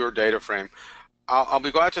to a pure data frame? I'll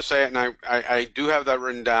be glad to say it, and I do have that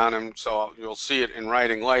written down, and so you'll see it in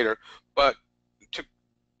writing later. But to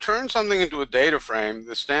turn something into a data frame,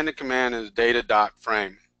 the standard command is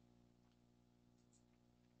data.frame.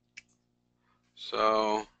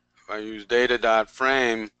 So if I use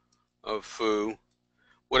data.frame of foo,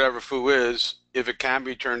 whatever foo is, if it can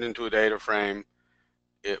be turned into a data frame,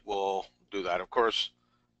 it will do that. Of course,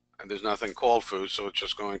 and there's nothing called foo, so it's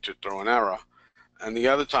just going to throw an error. And the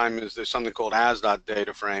other time is there's something called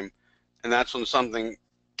as.data frame, and that's when something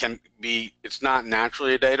can be, it's not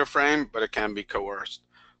naturally a data frame, but it can be coerced.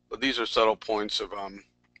 But these are subtle points of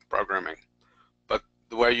programming. But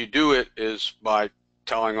the way you do it is by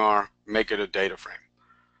telling R, make it a data frame.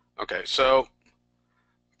 Okay, so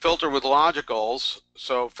filter with logicals.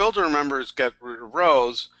 So filter, remember, is get rid of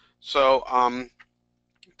rows. So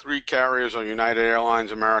three carriers are United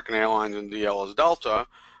Airlines, American Airlines, and DL is Delta.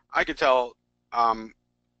 I could tell,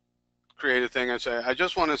 create a thing and say, I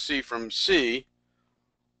just want to see from C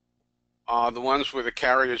the ones where the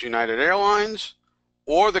carrier is United Airlines,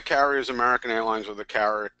 or the carrier is American Airlines, or the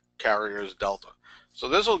carrier is Delta. So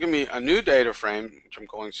this will give me a new data frame, which I'm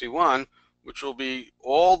calling C1, which will be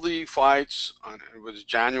all the flights on, it was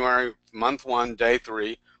January, month 1, day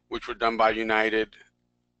 3, which were done by United,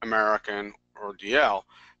 American, or DL.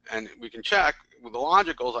 And we can check with the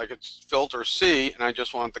logicals. I could filter C, and I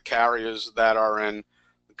just want the carriers that are in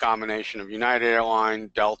the combination of United Airline,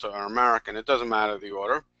 Delta, or American. It doesn't matter the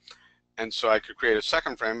order. And so I could create a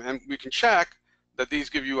second frame, and we can check that these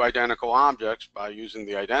give you identical objects by using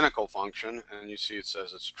the identical function, and you see it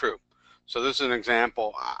says it's true. So this is an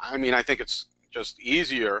example. I mean, I think it's just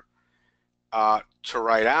easier to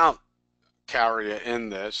write out carrier in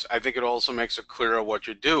this. I think it also makes it clearer what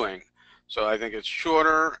you're doing. So I think it's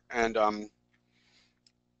shorter and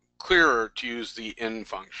clearer to use the in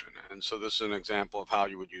function. And so this is an example of how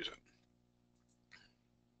you would use it.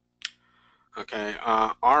 Okay,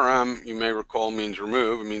 RM, you may recall, means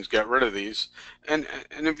remove. It means get rid of these. And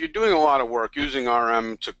if you're doing a lot of work, using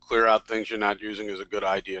RM to clear out things you're not using is a good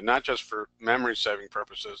idea, not just for memory saving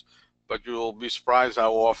purposes, but you'll be surprised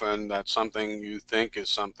how often that something you think is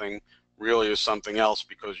something really is something else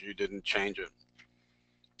because you didn't change it.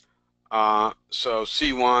 So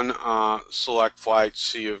C1, select flights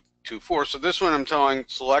C of 2, 4. So this one I'm telling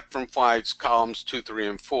select from flights columns 2, 3,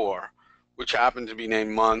 and 4, which happen to be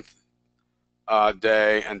named month,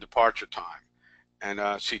 day, and departure time. And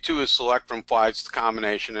C2 is select from flights, the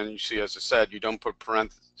combination, and you see, as I said, you don't put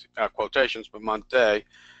quotations, but month, day,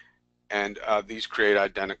 and these create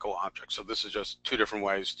identical objects. So this is just two different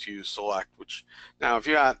ways to use select, which now if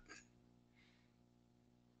you got,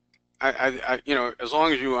 you know, as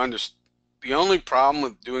long as you understand, the only problem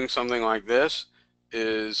with doing something like this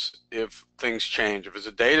is if things change. If it's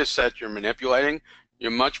a data set you're manipulating, you're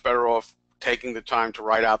much better off taking the time to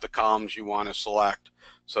write out the columns you want to select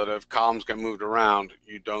so that if columns get moved around,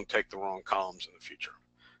 you don't take the wrong columns in the future.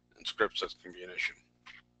 And scripts, that can be an issue.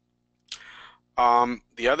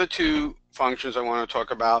 The other two functions I want to talk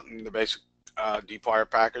about in the basic Dplyr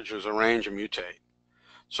package is arrange and mutate.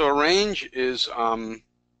 So arrange is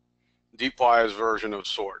Dplyr's version of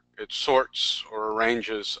sort. It sorts or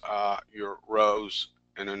arranges your rows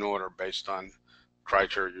in an order based on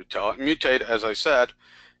criteria you tell it. Mutate, as I said,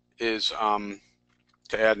 is to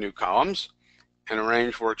add new columns, and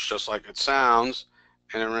arrange works just like it sounds,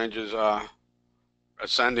 and arranges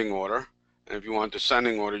ascending order. And if you want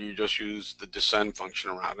descending order, you just use the descend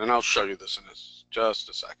function around, and I'll show you this in just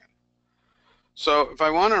a second. So if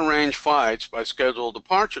I want to arrange flights by scheduled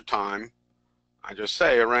departure time, I just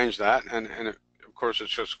say arrange that, and of course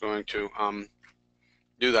it's just going to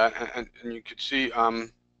do that, and you can see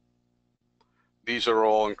these are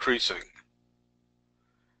all increasing.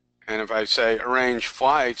 And if I say arrange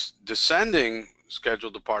flights descending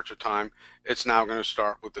scheduled departure time, it's now going to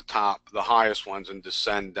start with the top, the highest ones, and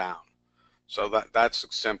descend down. So that's a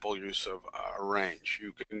simple use of arrange.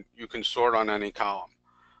 You can sort on any column.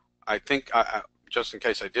 I think just in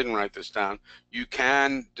case I didn't write this down, you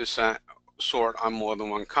can sort on more than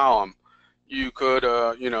one column. You could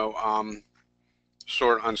you know,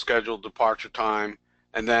 sort on scheduled departure time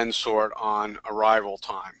and then sort on arrival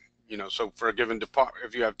time. You know, so for a given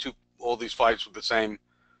if you have all these flights with the same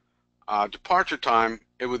departure time,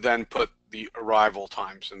 it would then put the arrival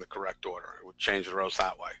times in the correct order. It would change the rows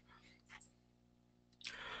that way.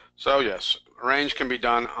 So yes, arrange can be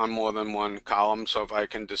done on more than one column. So if I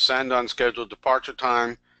can descend on scheduled departure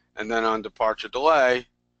time and then on departure delay,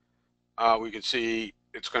 we can see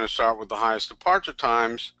it's going to start with the highest departure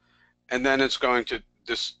times, and then it's going to,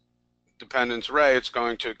 this dependence array, it's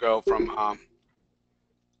going to go from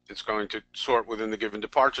it's going to sort within the given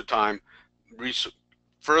departure time,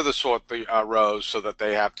 further sort the rows so that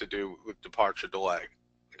they have to do with departure delay.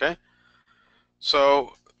 Okay,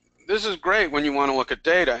 so this is great when you want to look at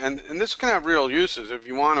data, and this can have real uses. If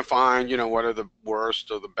you want to find, you know, what are the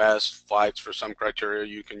worst or the best flights for some criteria,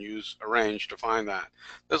 you can use arrange to find that.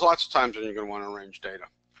 There's lots of times when you're going to want to arrange data.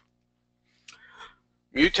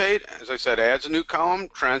 Mutate, as I said, adds a new column.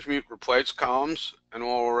 Transmute, replace columns, and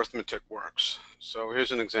all arithmetic works. So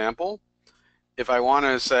here's an example. If I want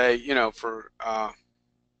to say, you know, for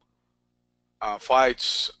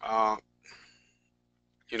flights,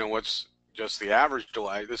 you know, what's just the average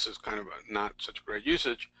delay, this is kind of not such a great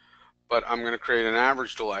usage, but I'm going to create an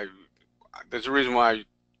average delay. There's a reason why I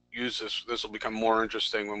use this. This will become more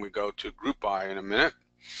interesting when we go to group by in a minute.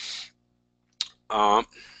 But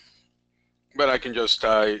I can just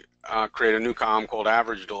create a new column called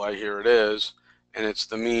average delay. Here it is, and it's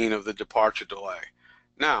the mean of the departure delay.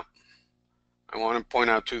 Now, I want to point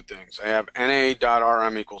out two things. I have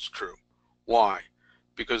na.rm equals true. Why?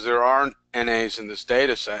 Because there are NAs in this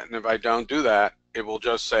data set, and if I don't do that, it will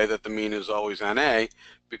just say that the mean is always NA,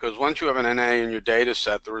 because once you have an NA in your data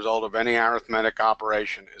set, the result of any arithmetic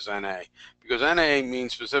operation is NA. Because NA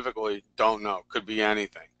means specifically don't know, could be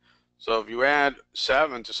anything. So if you add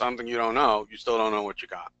 7 to something you don't know, you still don't know what you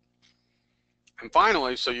got. And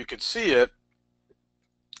finally, so you could see it,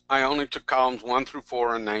 I only took columns 1 through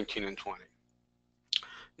 4 and 19 and 20.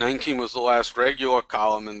 19 was the last regular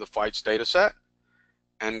column in the flights data set,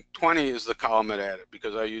 and 20 is the column it added.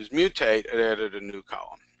 Because I used mutate, it added a new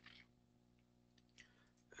column.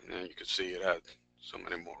 And then you can see it had so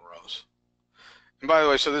many more rows. And by the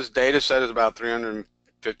way, so this data set is about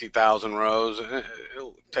 350,000 rows. It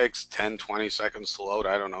takes 10, 20 seconds to load.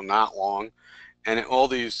 I don't know, not long. And all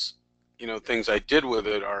these, you know, things I did with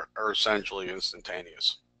it are essentially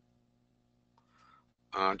instantaneous.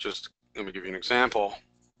 Just let me give you an example.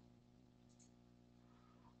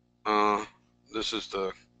 This is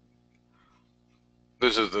the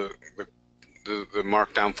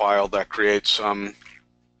markdown file that creates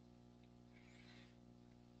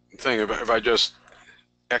thing. If I just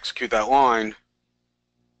execute that line,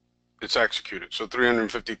 it's executed. So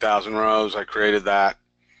 350,000 rows, I created that,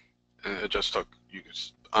 and it just took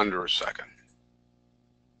under a second.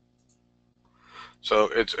 So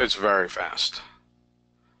it's very fast.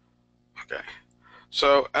 Okay.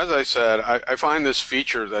 So as I said, I find this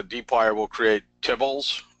feature that Dplyr will create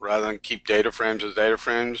tibbles rather than keep data frames as data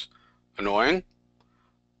frames annoying.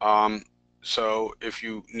 So if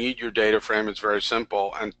you need your data frame, it's very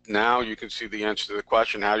simple. And now you can see the answer to the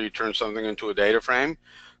question, how do you turn something into a data frame?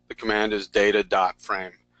 The command is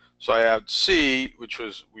data.frame. So I have C, which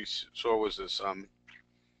was we saw was this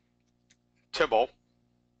tibble,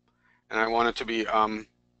 and I want it to be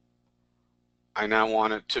I now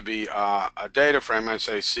want it to be a data frame. I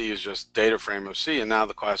say C is just data frame of C, and now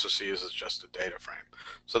the class of C is just a data frame.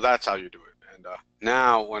 So that's how you do it. And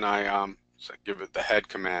now when I give it the head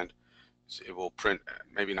command, it will print,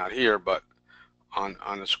 maybe not here, but on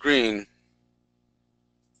the screen.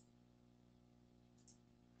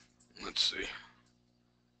 Let's see.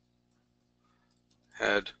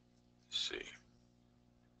 Head C.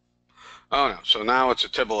 Oh no, so now it's a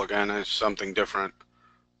tibble again. It's something different.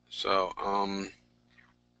 So,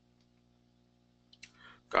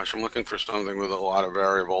 gosh, I'm looking for something with a lot of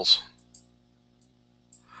variables.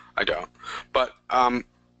 I don't. But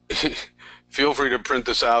feel free to print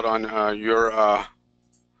this out on your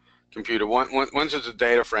computer. Once it's a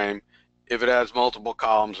data frame, if it has multiple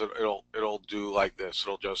columns, it'll do like this.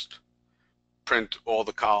 It'll just print all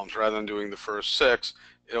the columns rather than doing the first 6.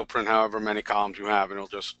 It'll print however many columns you have, and it'll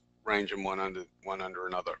just range them one under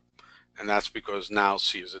another. And that's because now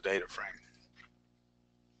C is a data frame.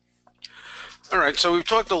 All right, so we've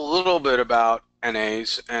talked a little bit about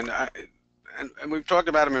NAs, and we've talked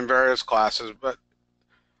about them in various classes, but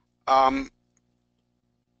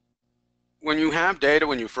when you have data,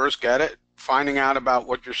 when you first get it, finding out about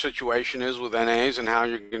what your situation is with NAs and how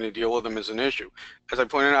you're going to deal with them is an issue. As I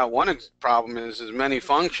pointed out, one problem is many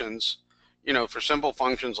functions, you know, for simple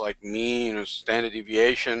functions like mean or standard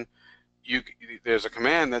deviation, there's a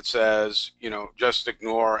command that says, you know, just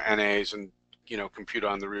ignore NAs and, you know, compute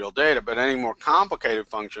on the real data, but any more complicated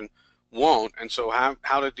function won't, and so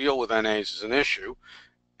how to deal with NAs is an issue.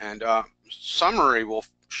 And summary will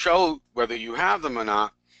show whether you have them or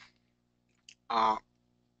not,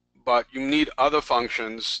 but you need other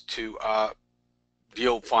functions to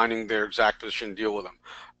finding their exact position, deal with them.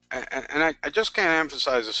 And I just can't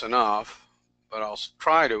emphasize this enough, but I'll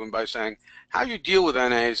try to, and by saying how you deal with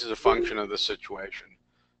NAs is a function of the situation.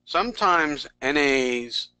 Sometimes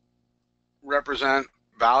NAs represent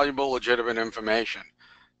valuable, legitimate information,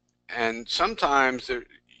 and sometimes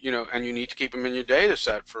you know, and you need to keep them in your data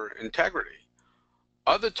set for integrity.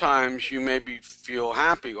 Other times you maybe feel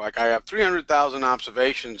happy, like I have 300,000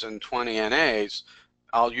 observations and 20 NAs.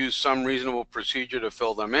 I'll use some reasonable procedure to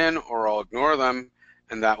fill them in, or I'll ignore them,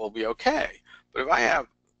 and that will be okay. But if I have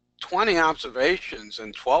 20 observations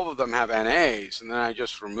and 12 of them have NAs, and then I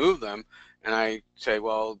just remove them, and I say,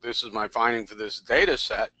 well, this is my finding for this data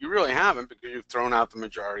set, you really haven't, because you've thrown out the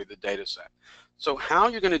majority of the data set. So how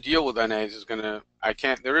you're going to deal with NAs is going to,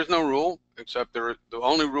 there is no rule, except the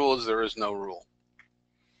only rule is there is no rule.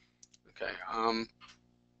 Okay,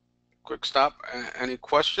 quick stop. Any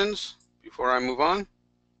questions before I move on?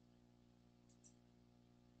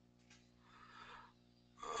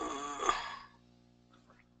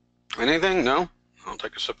 Anything? No? I'll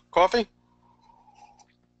take a sip of coffee.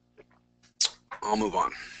 I'll move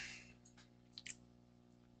on.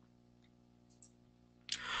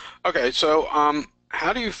 Okay, so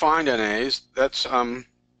how do you find NAs? That's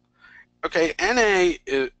okay. NA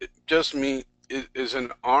is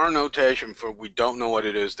an R notation for we don't know what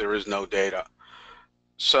it is. There is no data.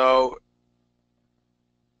 So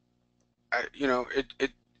you know,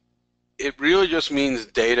 it really just means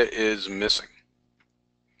data is missing.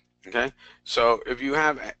 Okay, so if you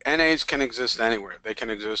have NAs can exist anywhere. They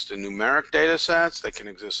can exist in numeric data sets. They can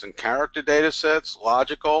exist in character data sets,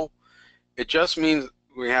 logical. It just means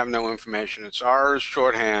we have no information. It's R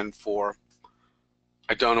shorthand for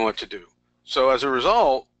I don't know what to do. So as a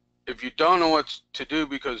result, if you don't know what to do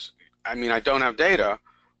because, I don't have data,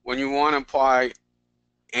 when you want to apply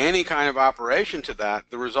any kind of operation to that,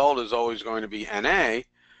 the result is always going to be NA,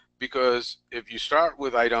 because if you start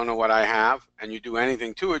with I don't know what I have and you do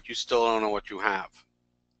anything to it, you still don't know what you have.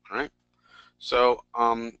 All right? So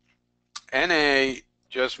NA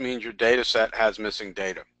just means your data set has missing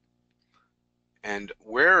data. And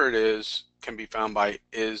where it is can be found by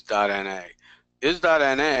is.na.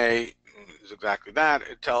 Is.na is exactly that.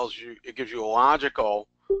 It tells you, it gives you a logical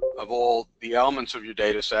of all the elements of your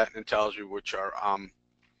data set, and it tells you which are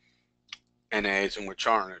NAs and which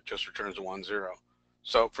aren't. It just returns a 1, 0.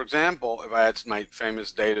 So for example, if I had my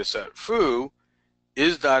famous data set foo,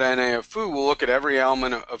 is.na of foo will look at every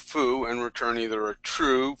element of foo and return either a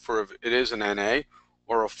true for if it is an NA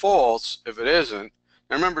or a false if it isn't.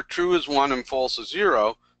 Now remember, true is 1 and false is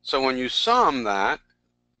 0, so when you sum that,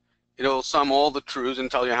 it'll sum all the trues and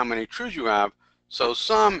tell you how many trues you have. So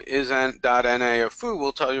sum is.na of foo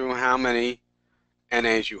will tell you how many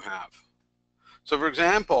NAs you have. So for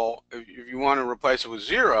example, if you want to replace it with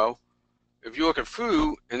 0, if you look at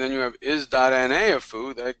foo and then you have is.na of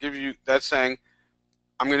foo, that gives you, that's saying,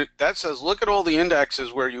 that says look at all the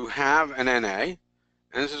indexes where you have an NA,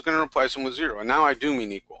 and this is going to replace them with 0. And now I do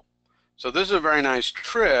mean equal. So this is a very nice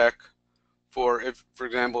trick for if, for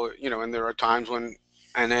example, and there are times when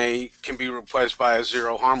NA can be replaced by a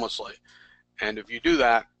 0 harmlessly. And if you do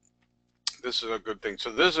that, this is a good thing.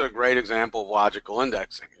 So this is a great example of logical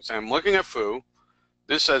indexing. You say, I'm looking at foo.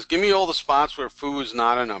 This says, give me all the spots where foo is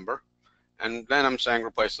not a number. And then I'm saying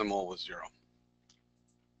replace them all with 0.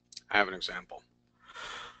 I have an example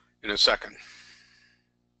in a second.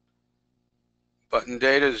 Button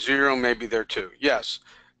data 0 may be there too. Yes.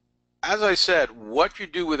 As I said, what you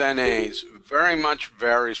do with NAs very much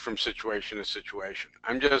varies from situation to situation.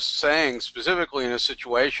 I'm just saying specifically in a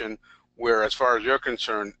situation where, as far as you're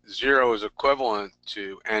concerned, 0 is equivalent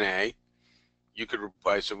to NA, you could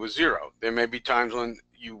replace it with 0. There may be times when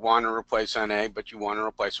you want to replace NA, but you want to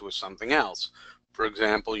replace it with something else. For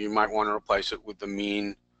example, you might want to replace it with the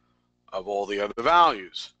mean of all the other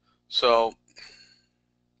values. So,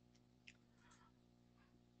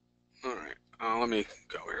 all right. Let me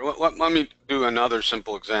go here. Let me do another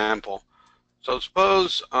simple example. So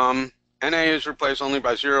suppose NA is replaced only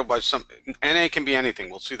by 0 by some, NA can be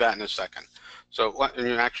anything. We'll see that in a second. So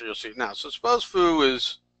actually you'll see it now. So suppose foo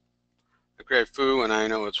is, I create foo and I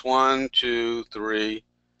know it's 1, 2, 3,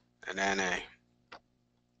 and NA.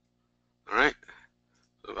 All right.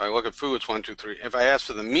 So if I look at foo, it's 1, 2, 3. If I ask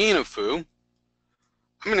for the mean of foo, I'm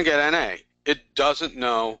going to get NA. It doesn't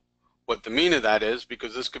know what the mean of that is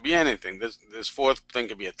because this could be anything. This fourth thing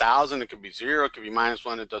could be 1,000, it could be 0, it could be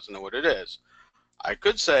 -1, it doesn't know what it is. I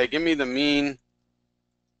could say, give me the mean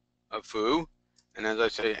of foo, and as I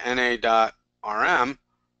say, na.rm,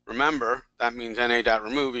 remember, that means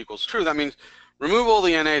na.remove equals true. That means remove all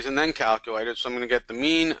the NAs and then calculate it, so I'm going to get the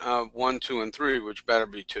mean of 1, 2, and 3, which better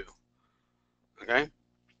be 2. Okay?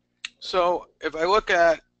 So if I look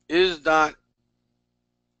at is.na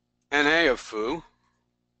of foo,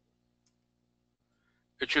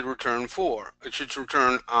 it should return 4. It should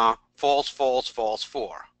return false, false, false,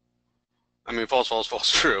 4. I mean false, false,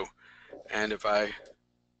 false, true. And if I,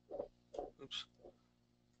 oops,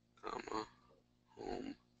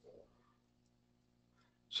 home.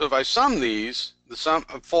 So if I sum these, the sum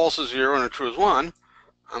of false is 0 and a true is 1,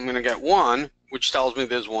 I'm going to get 1, which tells me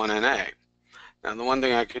there's 1 NA. Now the one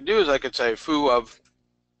thing I could do is I could say foo of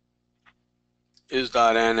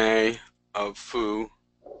is.na of foo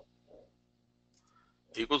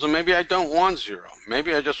equals, and maybe I don't want 0.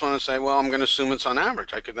 Maybe I just want to say, well, I'm going to assume it's on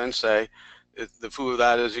average. I could then say the foo of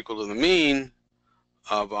that is equal to the mean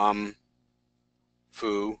of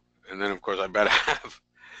foo, and then of course I better have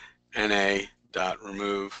na dot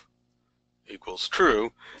remove equals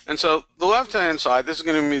true. And so the left-hand side, this is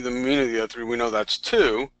going to be the mean of the other 3. We know that's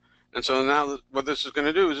 2. And so now what this is going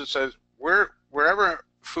to do is it says wherever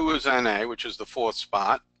foo is na, which is the 4th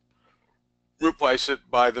spot, replace it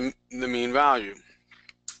by the mean value.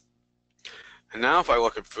 And now if I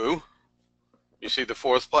look at foo, you see the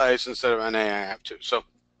 4th place instead of na I have 2. So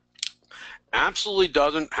absolutely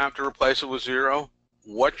doesn't have to replace it with 0.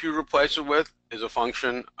 What you replace it with is a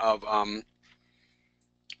function of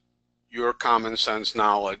your common sense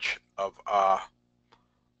knowledge of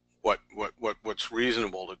what's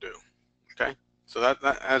reasonable to do. Okay, so that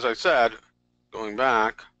as I said, going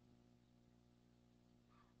back,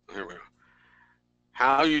 here we go.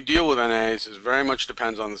 How you deal with NAs is very much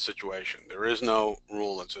depends on the situation. There is no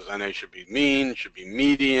rule that says NA should be mean, should be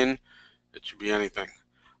median, it should be anything.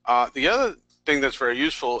 The other thing that's very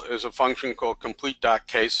useful is a function called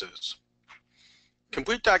complete.cases.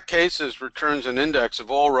 Complete.cases returns an index of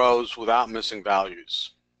all rows without missing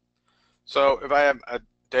values. So if I have a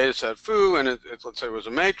data set foo and let's say it was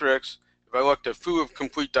a matrix, if I looked at foo of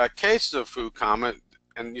complete.cases of foo comma,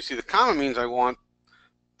 and you see the comma means I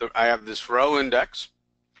have this row index,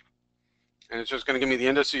 and it's just going to give me the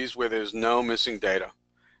indices where there's no missing data,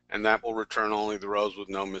 and that will return only the rows with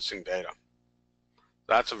no missing data.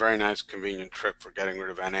 That's a very nice convenient trick for getting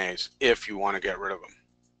rid of NAs if you want to get rid of them.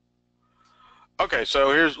 Okay, so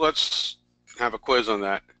let's have a quiz on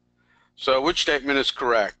that. So which statement is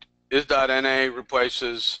correct? Is.na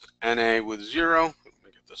replaces NA with 0. Let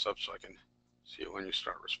me get this up so I can see it when you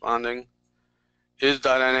start responding.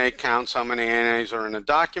 Is.na counts how many NAs are in a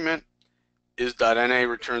document. Is.na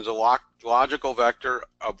returns a logical vector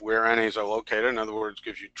of where NAs are located. In other words,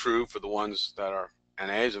 gives you true for the ones that are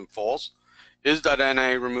NAs and false. Is.na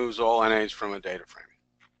removes all NAs from a data frame.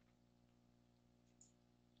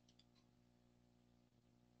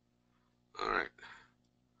 All right.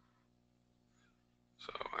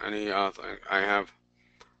 So I have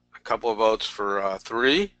a couple of votes for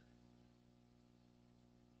 3.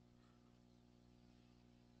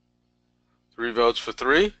 3 votes for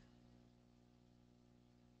 3.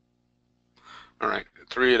 All right,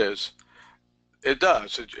 3 it is. It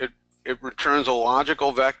does. It returns a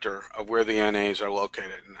logical vector of where the NAs are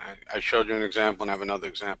located. And I showed you an example and I have another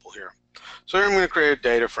example here. So here I'm going to create a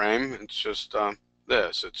data frame. It's just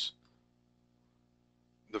this. It's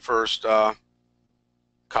the first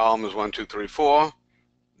column is 1, 2, 3, 4.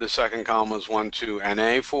 The second column is 1, 2,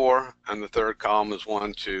 NA4, and the third column is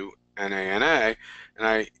 1, 2, NA.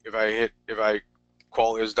 And if I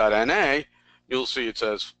call is.na, you'll see it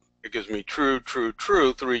says it gives me true, true,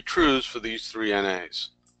 true, 3 trues for these 3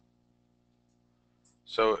 NAs.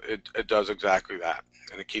 So it does exactly that,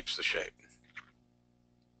 and it keeps the shape.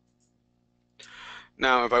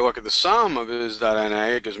 Now, if I look at the sum of is.na,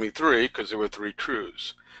 it gives me 3 because there were 3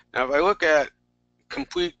 trues. Now, if I look at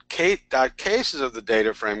complete.cases of the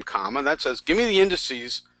data frame comma, that says give me the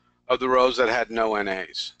indices of the rows that had no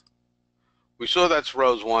NAs. We saw that's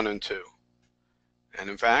rows 1 and 2. And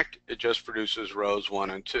in fact, it just produces rows 1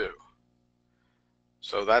 and 2.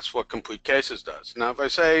 So that's what complete cases does. Now, if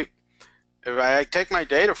I take my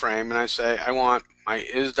data frame and I say I want my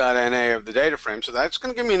is.na of the data frame, so that's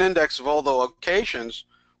going to give me an index of all the locations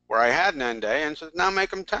where I had an NA, and so now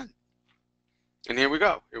make them 10. And here we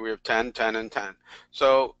go. Here we have 10, 10, and 10.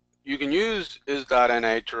 So you can use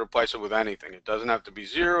is.na to replace it with anything. It doesn't have to be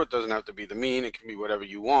 0. It doesn't have to be the mean. It can be whatever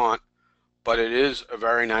you want. But it is a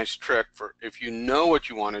very nice trick for if you know what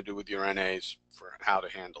you want to do with your NAs for how to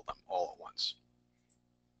handle them all at once.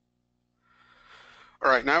 All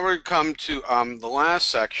right, now we come to the last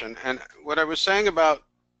section. And what I was saying about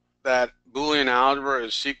that Boolean algebra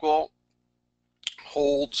is SQL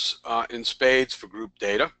holds in spades for group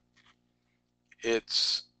data.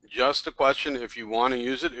 It's just a question if you want to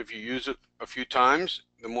use it. If you use it a few times,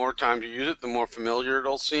 the more times you use it, the more familiar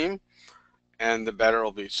it'll seem, and the better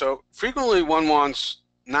it'll be. So frequently one wants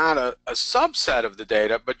not a subset of the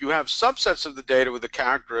data, but you have subsets of the data with a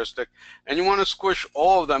characteristic, and you want to squish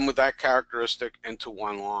all of them with that characteristic into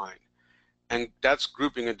one line. And that's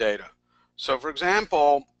grouping of data. So for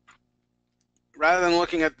example, rather than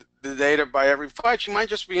looking at the data by every flight, you might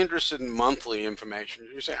just be interested in monthly information.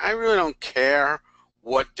 You say, I really don't care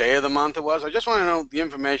what day of the month it was. I just want to know the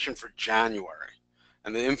information for January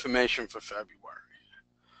and the information for February.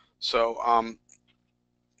 So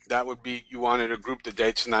that would be, you wanted to group the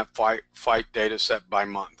dates in that flight data set by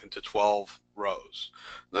month into 12 rows.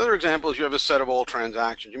 Another example is you have a set of all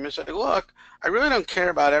transactions. You may say, look, I really don't care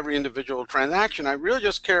about every individual transaction. I really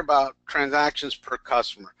just care about transactions per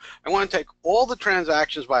customer. I want to take all the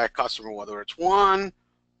transactions by a customer, whether it's 1,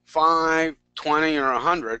 5, 20, or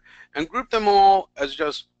 100, and group them all as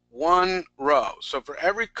just one row. So for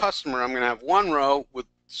every customer, I'm going to have one row with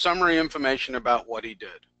summary information about what he did.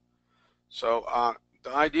 So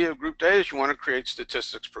the idea of group data is you want to create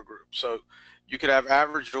statistics per group. So you could have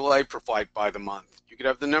average delay per flight by the month. You could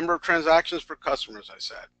have the number of transactions per customer, as I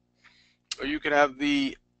said. Or you could have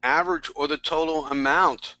the average or the total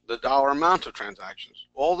amount, the dollar amount of transactions.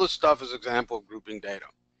 All this stuff is example of grouping data.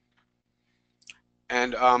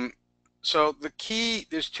 And so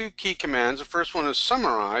there's two key commands. The first one is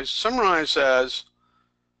summarize. Summarize says,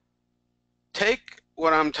 take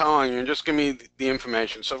what I'm telling you and just give me the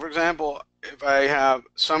information. So for example, if I have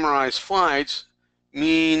summarize flights,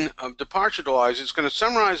 mean of departure delays, it's going to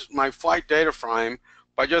summarize my flight data frame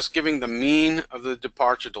by just giving the mean of the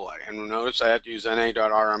departure delay. And notice I had to use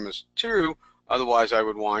na.rms2, otherwise I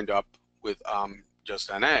would wind up with just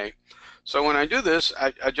na. So when I do this,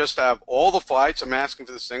 I just have all the flights. I'm asking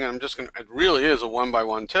for this thing, and I'm just going to, it really is a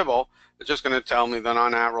one-by-one tibble. It's just going to tell me that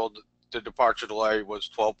on average the departure delay was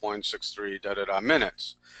 12.63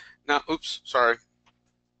 minutes. Now, oops, sorry.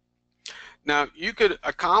 Now, you could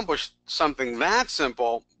accomplish something that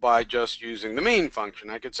simple by just using the mean function.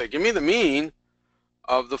 I could say, give me the mean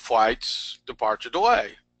of the flight's departure delay.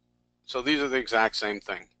 So these are the exact same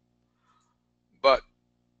thing. But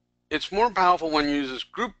it's more powerful when you use this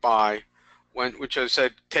group by, which I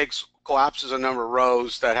said collapses a number of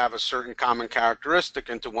rows that have a certain common characteristic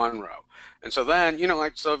into one row. And so then, you know,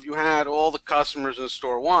 like, so if you had all the customers in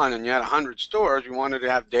store 1 and you had 100 stores, you wanted to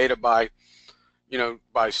have data by, you know,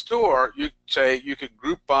 by store, you'd say you could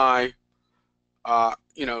group by,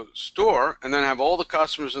 you know, store, and then have all the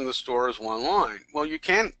customers in the store as one line. Well, you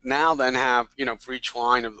can't now then have, you know, for each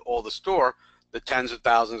line of all the store, the tens of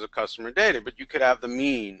thousands of customer data, but you could have the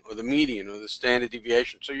mean or the median or the standard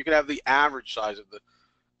deviation. So you could have the average size of the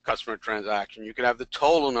customer transaction. You could have the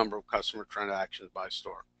total number of customer transactions by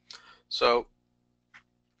store. So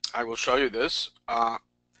I will show you this.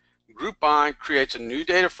 Group by creates a new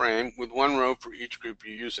data frame with one row for each group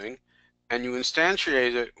you're using, and you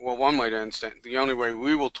instantiate it. Well, one way to instantiate, the only way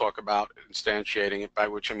we will talk about instantiating it, by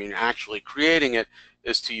which I mean actually creating it,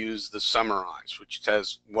 is to use the summarize, which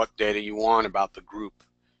says what data you want about the group,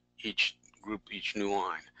 each new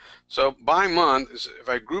line. So by month, if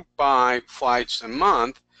I group by flights and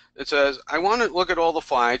month, it says I want to look at all the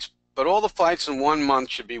flights, but all the flights in 1 month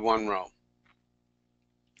should be one row.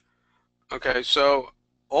 Okay, so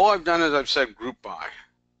all I've done is I've said group by.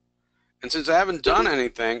 And since I haven't done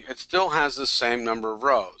anything, it still has the same number of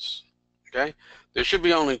rows. Okay, there should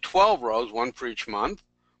be only 12 rows, one for each month,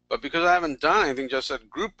 but because I haven't done anything, just said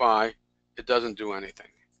group by, it doesn't do anything.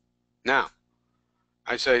 Now,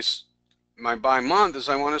 I say my by month is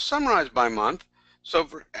I want to summarize by month. So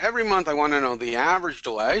for every month, I want to know the average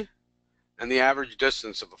delay and the average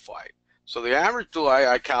distance of a flight. So the average delay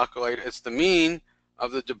I calculate, it's the mean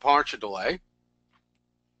of the departure delay.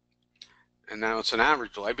 And now it's an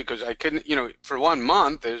average delay because I couldn't, you know, for 1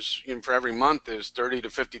 month, there's, you know, for every month there's 30 to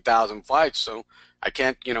 50,000 flights. So I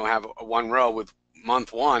can't, you know, have a one row with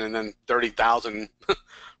month 1 and then 30,000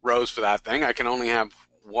 rows for that thing. I can only have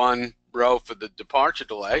one row for the departure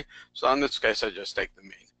delay. So in this case, I just take the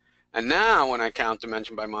mean. And now when I count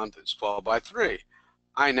dimension by month, it's 12 by 3.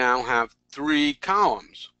 I now have 3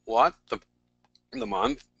 columns. What? The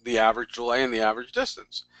month, the average delay, and the average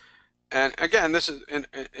distance. And again, this is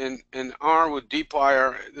in R with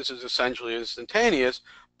Dplyr, this is essentially instantaneous,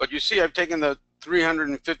 but you see I've taken the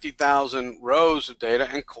 350,000 rows of data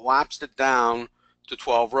and collapsed it down to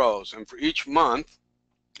 12 rows. And for each month,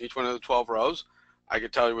 each one of the 12 rows, I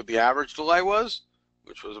could tell you what the average delay was,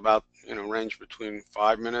 which was about, you know, range between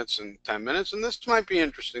 5 minutes and 10 minutes. And this might be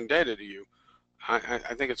interesting data to you.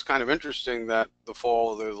 I think it's kind of interesting that the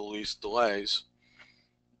fall are the least delays.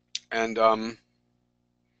 And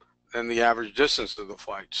the average distance of the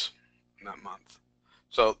flights in that month.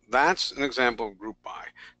 So that's an example of group by.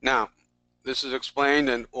 Now, this is explained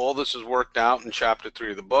and all this is worked out in chapter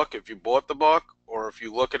 3 of the book. If you bought the book or if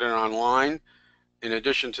you look at it online, in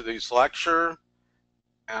addition to this lecture,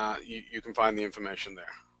 you can find the information there.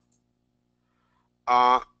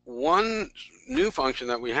 One new function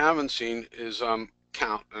that we haven't seen is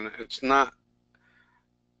count, and it's not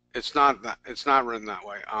written that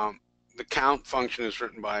way. The count function is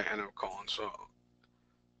written by NO colon. So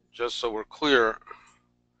just so we're clear,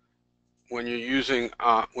 when you're using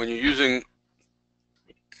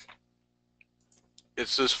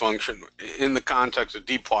it's this function. In the context of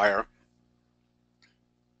Dplyr,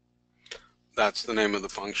 that's the name of the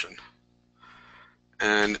function.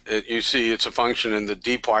 And you see it's a function in the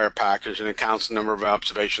Dplyr package, and it counts the number of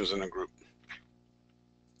observations in a group.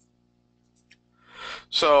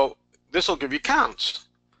 So this will give you counts.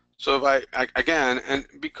 So if I again, and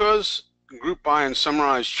because group by and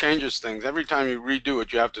summarize changes things, every time you redo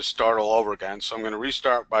it, you have to start all over again. So I'm going to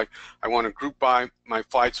restart by, I want to group by my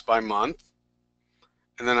flights by month,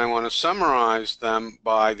 and then I want to summarize them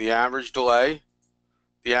by the average delay,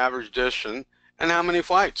 the average distance, and how many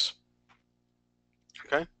flights.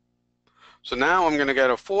 Okay. So now I'm going to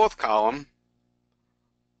get a fourth column,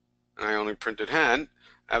 and I only printed hen.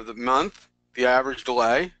 I have the month, the average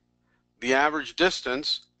delay, the average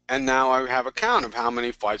distance, and now I have a count of how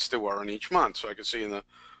many flights there were in each month. So I can see in the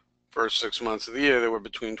first 6 months of the year there were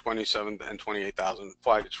between 27 and 28,000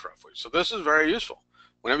 flights roughly. So this is very useful.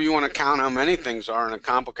 Whenever you want to count how many things are in a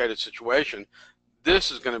complicated situation,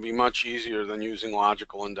 this is going to be much easier than using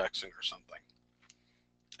logical indexing or something.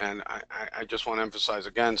 And I just want to emphasize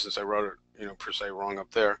again, since I wrote it, per se wrong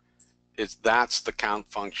up there, is that's the count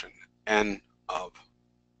function, n of.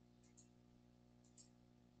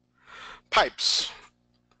 Pipes.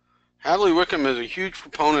 Hadley Wickham is a huge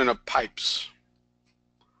proponent of pipes.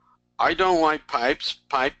 I don't like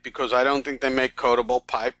pipe because I don't think they make codable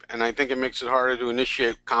pipe, and I think it makes it harder to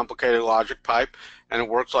initiate complicated logic pipe, and it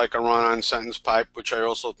works like a run-on sentence pipe, which I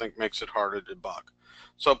also think makes it harder to debug.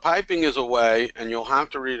 So piping is a way, and you'll have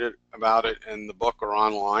to read about it in the book or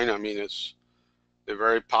online. I mean, they're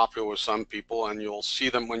very popular with some people, and you'll see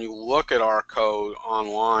them when you look at our code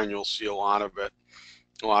online. You'll see a lot of it.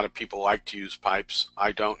 A lot of people like to use pipes.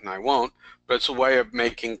 I don't, and I won't. But it's a way of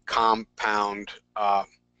making compound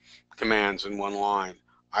commands in one line.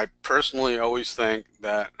 I personally always think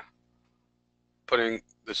that putting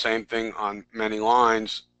the same thing on many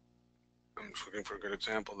lines. I'm just looking for a good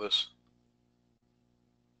example of this.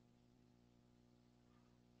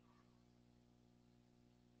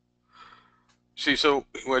 See, so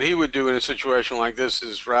what he would do in a situation like this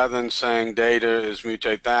is, rather than saying data is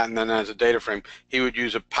mutate that and then as a data frame, he would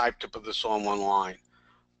use a pipe to put this on one line.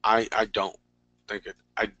 I don't think it.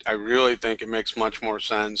 I really think it makes much more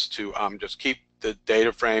sense to just keep the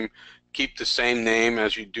data frame, keep the same name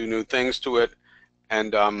as you do new things to it,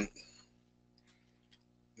 and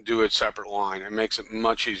do it separate line. It makes it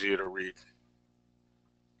much easier to read.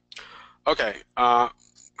 Okay.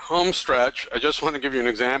 Home stretch, I just want to give you an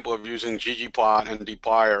example of using ggplot and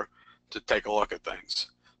Dplyr to take a look at things.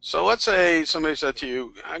 So let's say somebody said to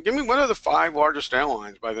you, give me what are the 5 largest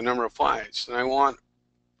airlines by the number of flights, and I want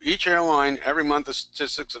each airline every month the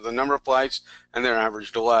statistics of the number of flights and their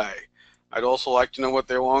average delay. I'd also like to know what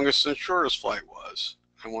their longest and shortest flight was.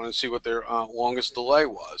 I want to see what their longest delay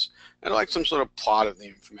was. I'd like some sort of plot of the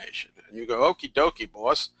information. And you go, okie dokie,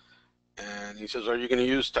 boss. And he says, are you going to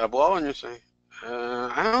use Tableau? And you say,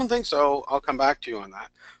 I don't think so. I'll come back to you on that.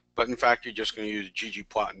 But in fact, you're just going to use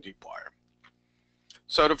ggplot and Dplyr.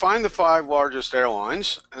 So to find the 5 largest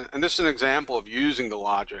airlines, and this is an example of using the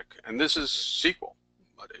logic, and this is SQL,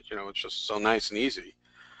 but it's just so nice and easy.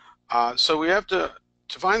 So we have to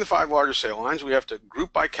find the 5 largest airlines, we have to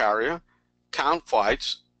group by carrier, count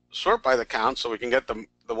flights, sort by the count so we can get the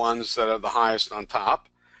ones that are the highest on top,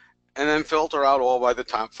 and then filter out all by the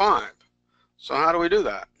top 5. So how do we do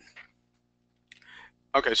that?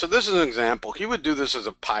 Okay, so this is an example. He would do this as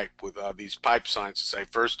a pipe with these pipe signs to say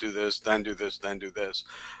first do this, then do this, then do this.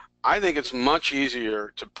 I think it's much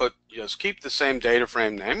easier to just keep the same data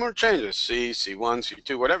frame name or change it, C, C1,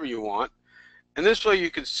 C2, whatever you want. And this way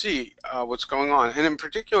you can see what's going on. And in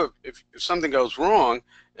particular, if something goes wrong,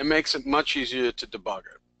 it makes it much easier to debug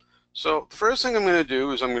it. So the first thing I'm going to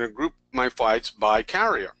do is I'm going to group my flights by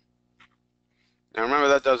carrier. Now remember,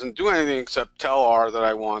 that doesn't do anything except tell R that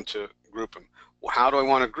I want to group them. Well, how do I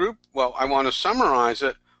want to group? Well, I want to summarize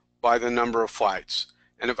it by the number of flights.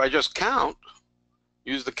 And if I just count,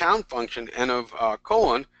 use the count function, n of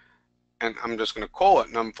colon, and I'm just going to call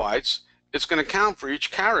it num flights, it's going to count for each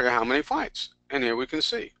carrier how many flights. And here we can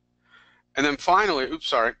see. And then finally, I'm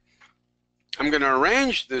going to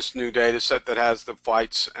arrange this new data set that has the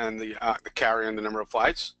flights and the carrier and the number of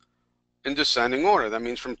flights in descending order. That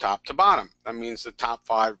means from top to bottom. That means the top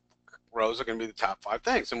 5 rows are going to be the top 5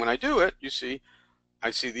 things. And when I do it, you see,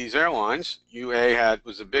 I see these airlines. UA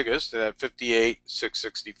was the biggest. It had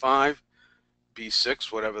 58,665.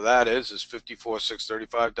 B6, whatever that is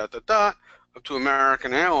 54,635, ... up to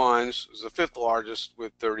American Airlines is the 5th largest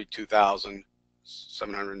with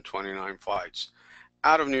 32,729 flights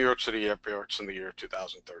out of New York City airports in the year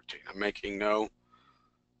 2013. I'm making no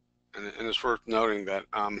And it's worth noting that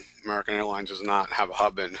American Airlines does not have a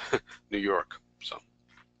hub in New York. So,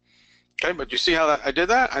 okay, but you see how I did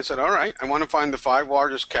that? I said, all right, I want to find the 5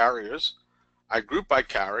 largest carriers. I group by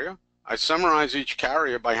carrier. I summarize each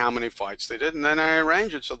carrier by how many flights they did, and then I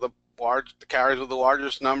arrange it so the carriers with the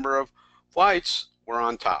largest number of flights were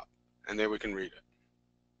on top, and there we can read it.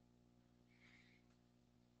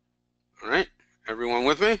 All right, everyone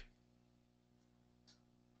with me?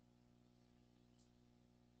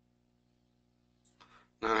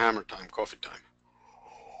 Not hammer time, coffee time.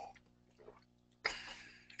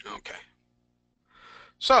 Okay.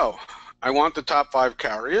 So I want the top 5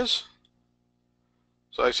 carriers.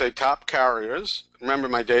 So I say top carriers. Remember,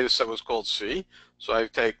 my data set was called C. So I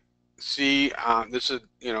take C. This is,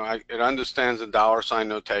 it understands the $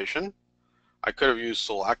 notation. I could have used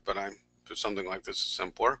select, but I do something like this is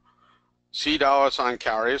simpler. C $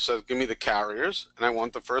 carriers says give me the carriers, and I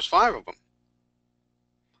want the first 5 of them.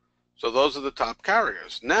 So those are the top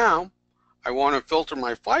carriers. Now I want to filter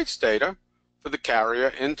my flights data for the carrier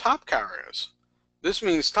in top carriers. This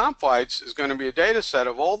means top flights is going to be a data set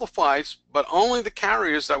of all the flights, but only the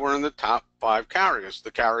carriers that were in the top 5 carriers,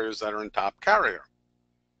 the carriers that are in top carrier.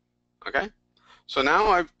 Okay? So now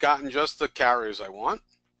I've gotten just the carriers I want.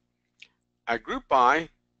 I group by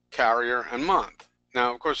carrier and month.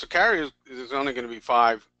 Now, of course, the carrier is only going to be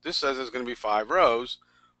 5. This says it's going to be 5 rows.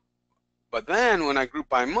 But then when I group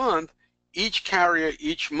by month, each carrier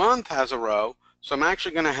each month has a row. So I'm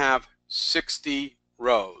actually going to have 60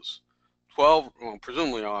 rows. 12, well,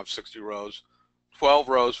 presumably I'll have 60 rows, 12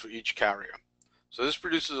 rows for each carrier. So this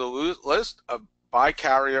produces a list of by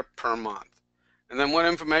carrier per month. And then what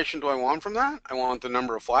information do I want from that? I want the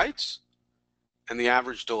number of flights and the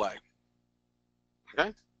average delay.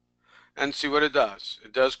 Okay? And see what it does.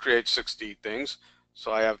 It does create 60 things.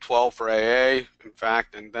 So I have 12 for AA, in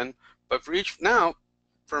fact, and then, but for each, now,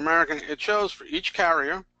 for American, it shows for each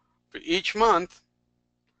carrier, for each month,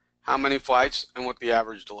 how many flights and what the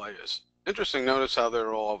average delay is. Interesting, notice how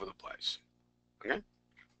they're all over the place. Okay?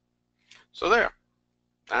 So there.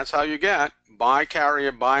 That's how you get by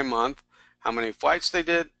carrier, by month, how many flights they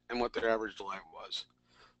did and what their average delay was.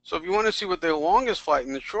 So if you want to see what their longest flight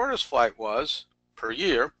and the shortest flight was per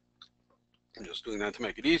year, I'm just doing that to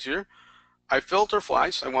make it easier, I filter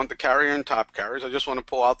flights. I want the carrier and top carriers. I just want to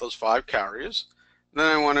pull out those 5 carriers. Then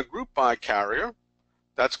I want to group by carrier.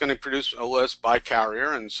 That's going to produce a list by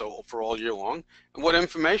carrier, and so for all year long. And what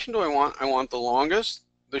information do I want? I want the longest,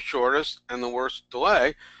 the shortest, and the worst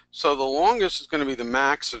delay. So the longest is going to be the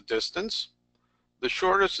max of distance. The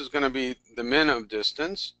shortest is going to be the min of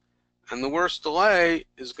distance. And the worst delay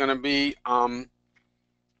is going to be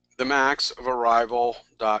the max of arrival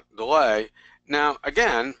dot delay. Now,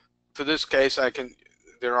 again, for this case,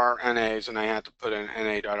 there are NAs, and I had to put in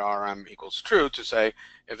NA.rm equals true to say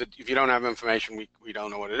if you don't have information, we don't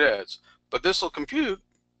know what it is. But this will compute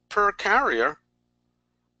per carrier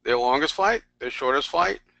their longest flight, their shortest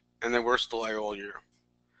flight, and their worst delay all year.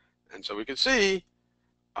 And so we can see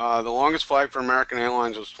the longest flight for American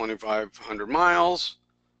Airlines was 2,500 miles.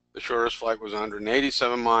 The shortest flight was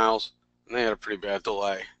 187 miles, and they had a pretty bad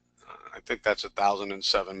delay. I think that's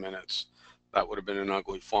 1,007 minutes. That would have been an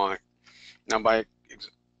ugly flight. Now, by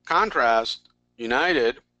contrast,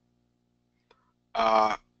 United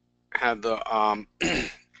had the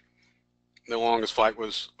the longest flight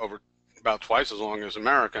was about twice as long as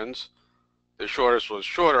Americans. The shortest was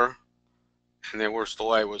shorter, and their worst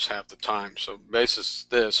delay was half the time. So, basis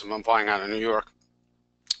this, if I'm flying out of New York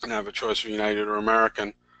and I have a choice of United or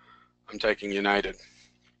American, I'm taking United.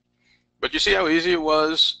 But you see how easy it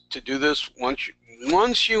was to do this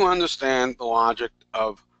once you understand the logic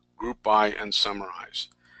of group by and summarize.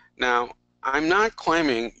 Now, I'm not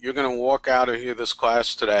claiming you're going to walk out of here this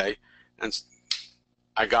class today and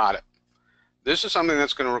I got it. This is something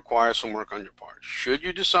that's going to require some work on your part. Should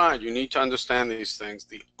you decide you need to understand these things,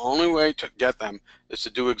 the only way to get them is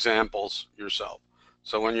to do examples yourself.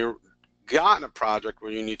 So when you're got a project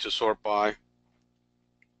where you need to sort by,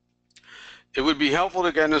 it would be helpful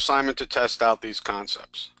to get an assignment to test out these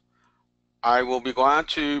concepts. I will be glad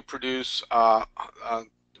to produce, the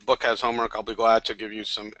book has homework. I'll be glad to give you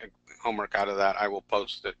some homework out of that. I will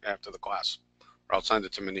post it after the class, or I'll send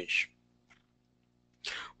it to Manish.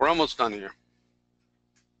 We're almost done here.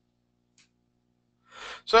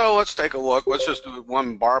 So let's take a look. Let's just do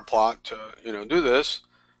one bar plot to do this.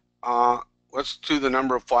 Let's do the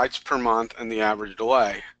number of flights per month and the average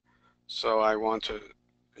delay. So I want to,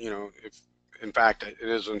 if in fact it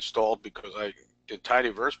is installed because I did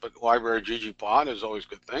tidyverse, but library ggplot is always a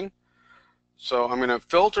good thing. So I'm going to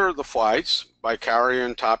filter the flights by carrier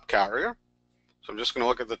and top carrier. So I'm just going to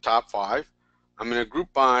look at the top 5. I'm going to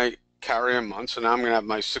group by carrier month. So now I'm going to have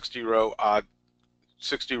my 60 rows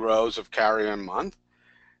of carrier month.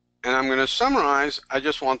 And I'm going to summarize. I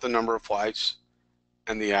just want the number of flights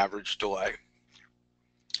and the average delay.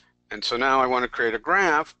 And so now I want to create a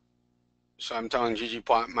graph. So I'm telling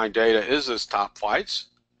ggplot my data is this top flights.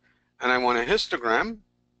 And I want a histogram.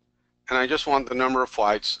 And I just want the number of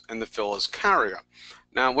flights and the fill as carrier.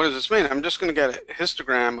 Now, what does this mean? I'm just going to get a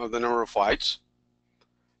histogram of the number of flights.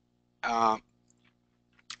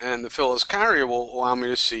 And the fill as carrier will allow me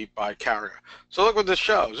to see by carrier. So look what this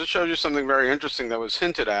shows. It shows you something very interesting that was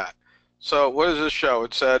hinted at. So what does this show?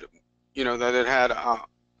 It said, that it had,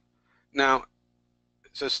 now it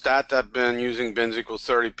says stat.bin using bins equals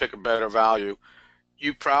 30, pick a better value.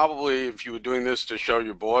 You probably, if you were doing this to show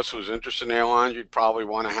your boss who's interested in airlines, you'd probably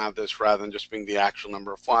want to have this rather than just being the actual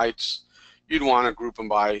number of flights. You'd want to group them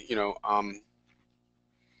by,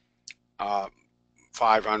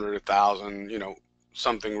 500, 1,000,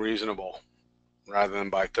 something reasonable rather than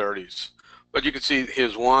by 30s. But you can see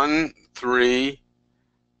here's 1, 3,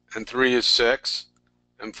 and 3 is 6,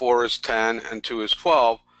 and 4 is 10, and 2 is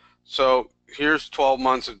 12. So here's 12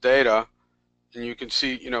 months of data, and you can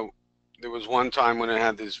see, there was one time when it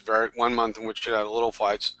had this 1 month in which it had little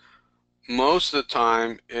flights. Most of the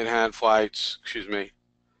time it had flights, it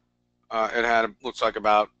had, looks like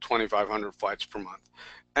about 2,500 flights per month.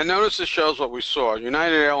 And notice this shows what we saw.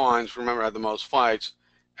 United Airlines, remember, had the most flights,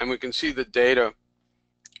 and we can see the data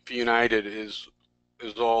for United is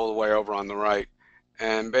all the way over on the right.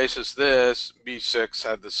 And basis this, B6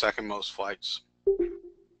 had the second most flights.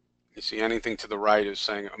 You see anything to the right is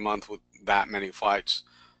saying a month with that many flights.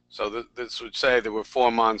 So this would say there were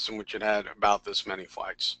 4 months in which it had about this many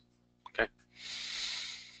flights. Okay.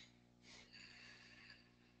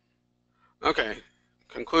 Okay.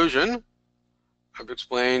 Conclusion. I've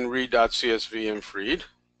explained read.csv and freed.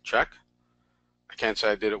 Check. I can't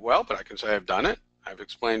say I did it well, but I can say I've done it. I've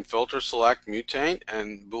explained filter, select, mutate,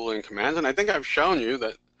 and Boolean commands, and I think I've shown you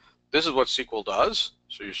that this is what SQL does,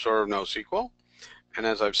 so you sort of know SQL. And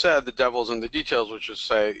as I've said, the devil's in the details, which is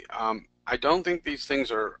say, I don't think these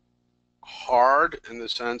things are hard in the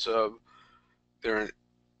sense of that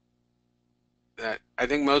I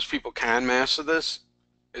think most people can master this.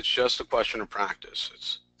 It's just a question of practice.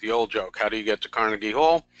 It's the old joke. How do you get to Carnegie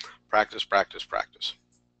Hall? Practice, practice, practice.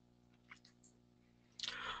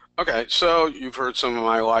 Okay, so you've heard some of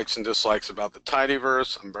my likes and dislikes about the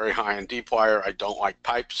tidyverse. I'm very high on Dplyr. I don't like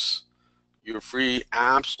pipes. You're free,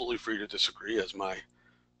 absolutely free to disagree, as my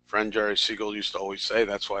friend Jerry Siegel used to always say.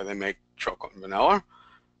 That's why they make chocolate and vanilla.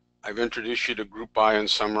 I've introduced you to group by and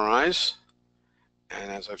summarize.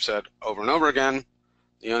 And as I've said over and over again,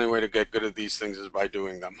 the only way to get good at these things is by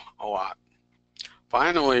doing them a lot.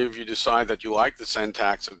 Finally, if you decide that you like the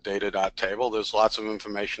syntax of data.table, there's lots of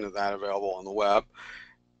information of that available on the web.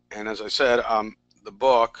 And as I said, the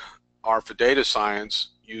book, R for Data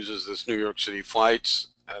Science, uses this New York City flights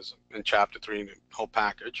as in chapter 3 in the whole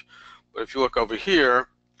package. But if you look over here,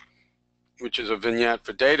 which is a vignette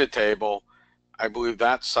for data table, I believe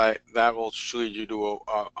that site, that will lead you to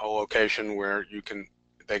a location where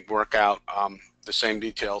they work out the same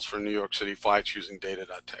details for New York City flights using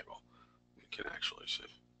data.table. You can actually see.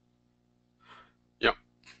 Yep.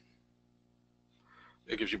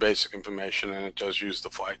 It gives you basic information and it does use the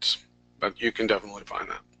flights, but you can definitely find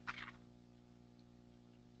that.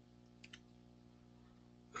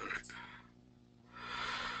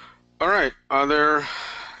 All right, are there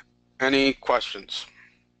any questions?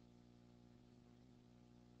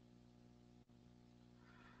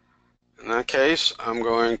 In that case, I'm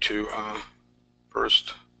going to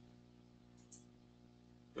first,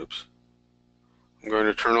 I'm going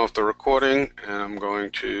to turn off the recording and I'm going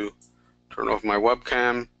to turn off my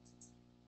webcam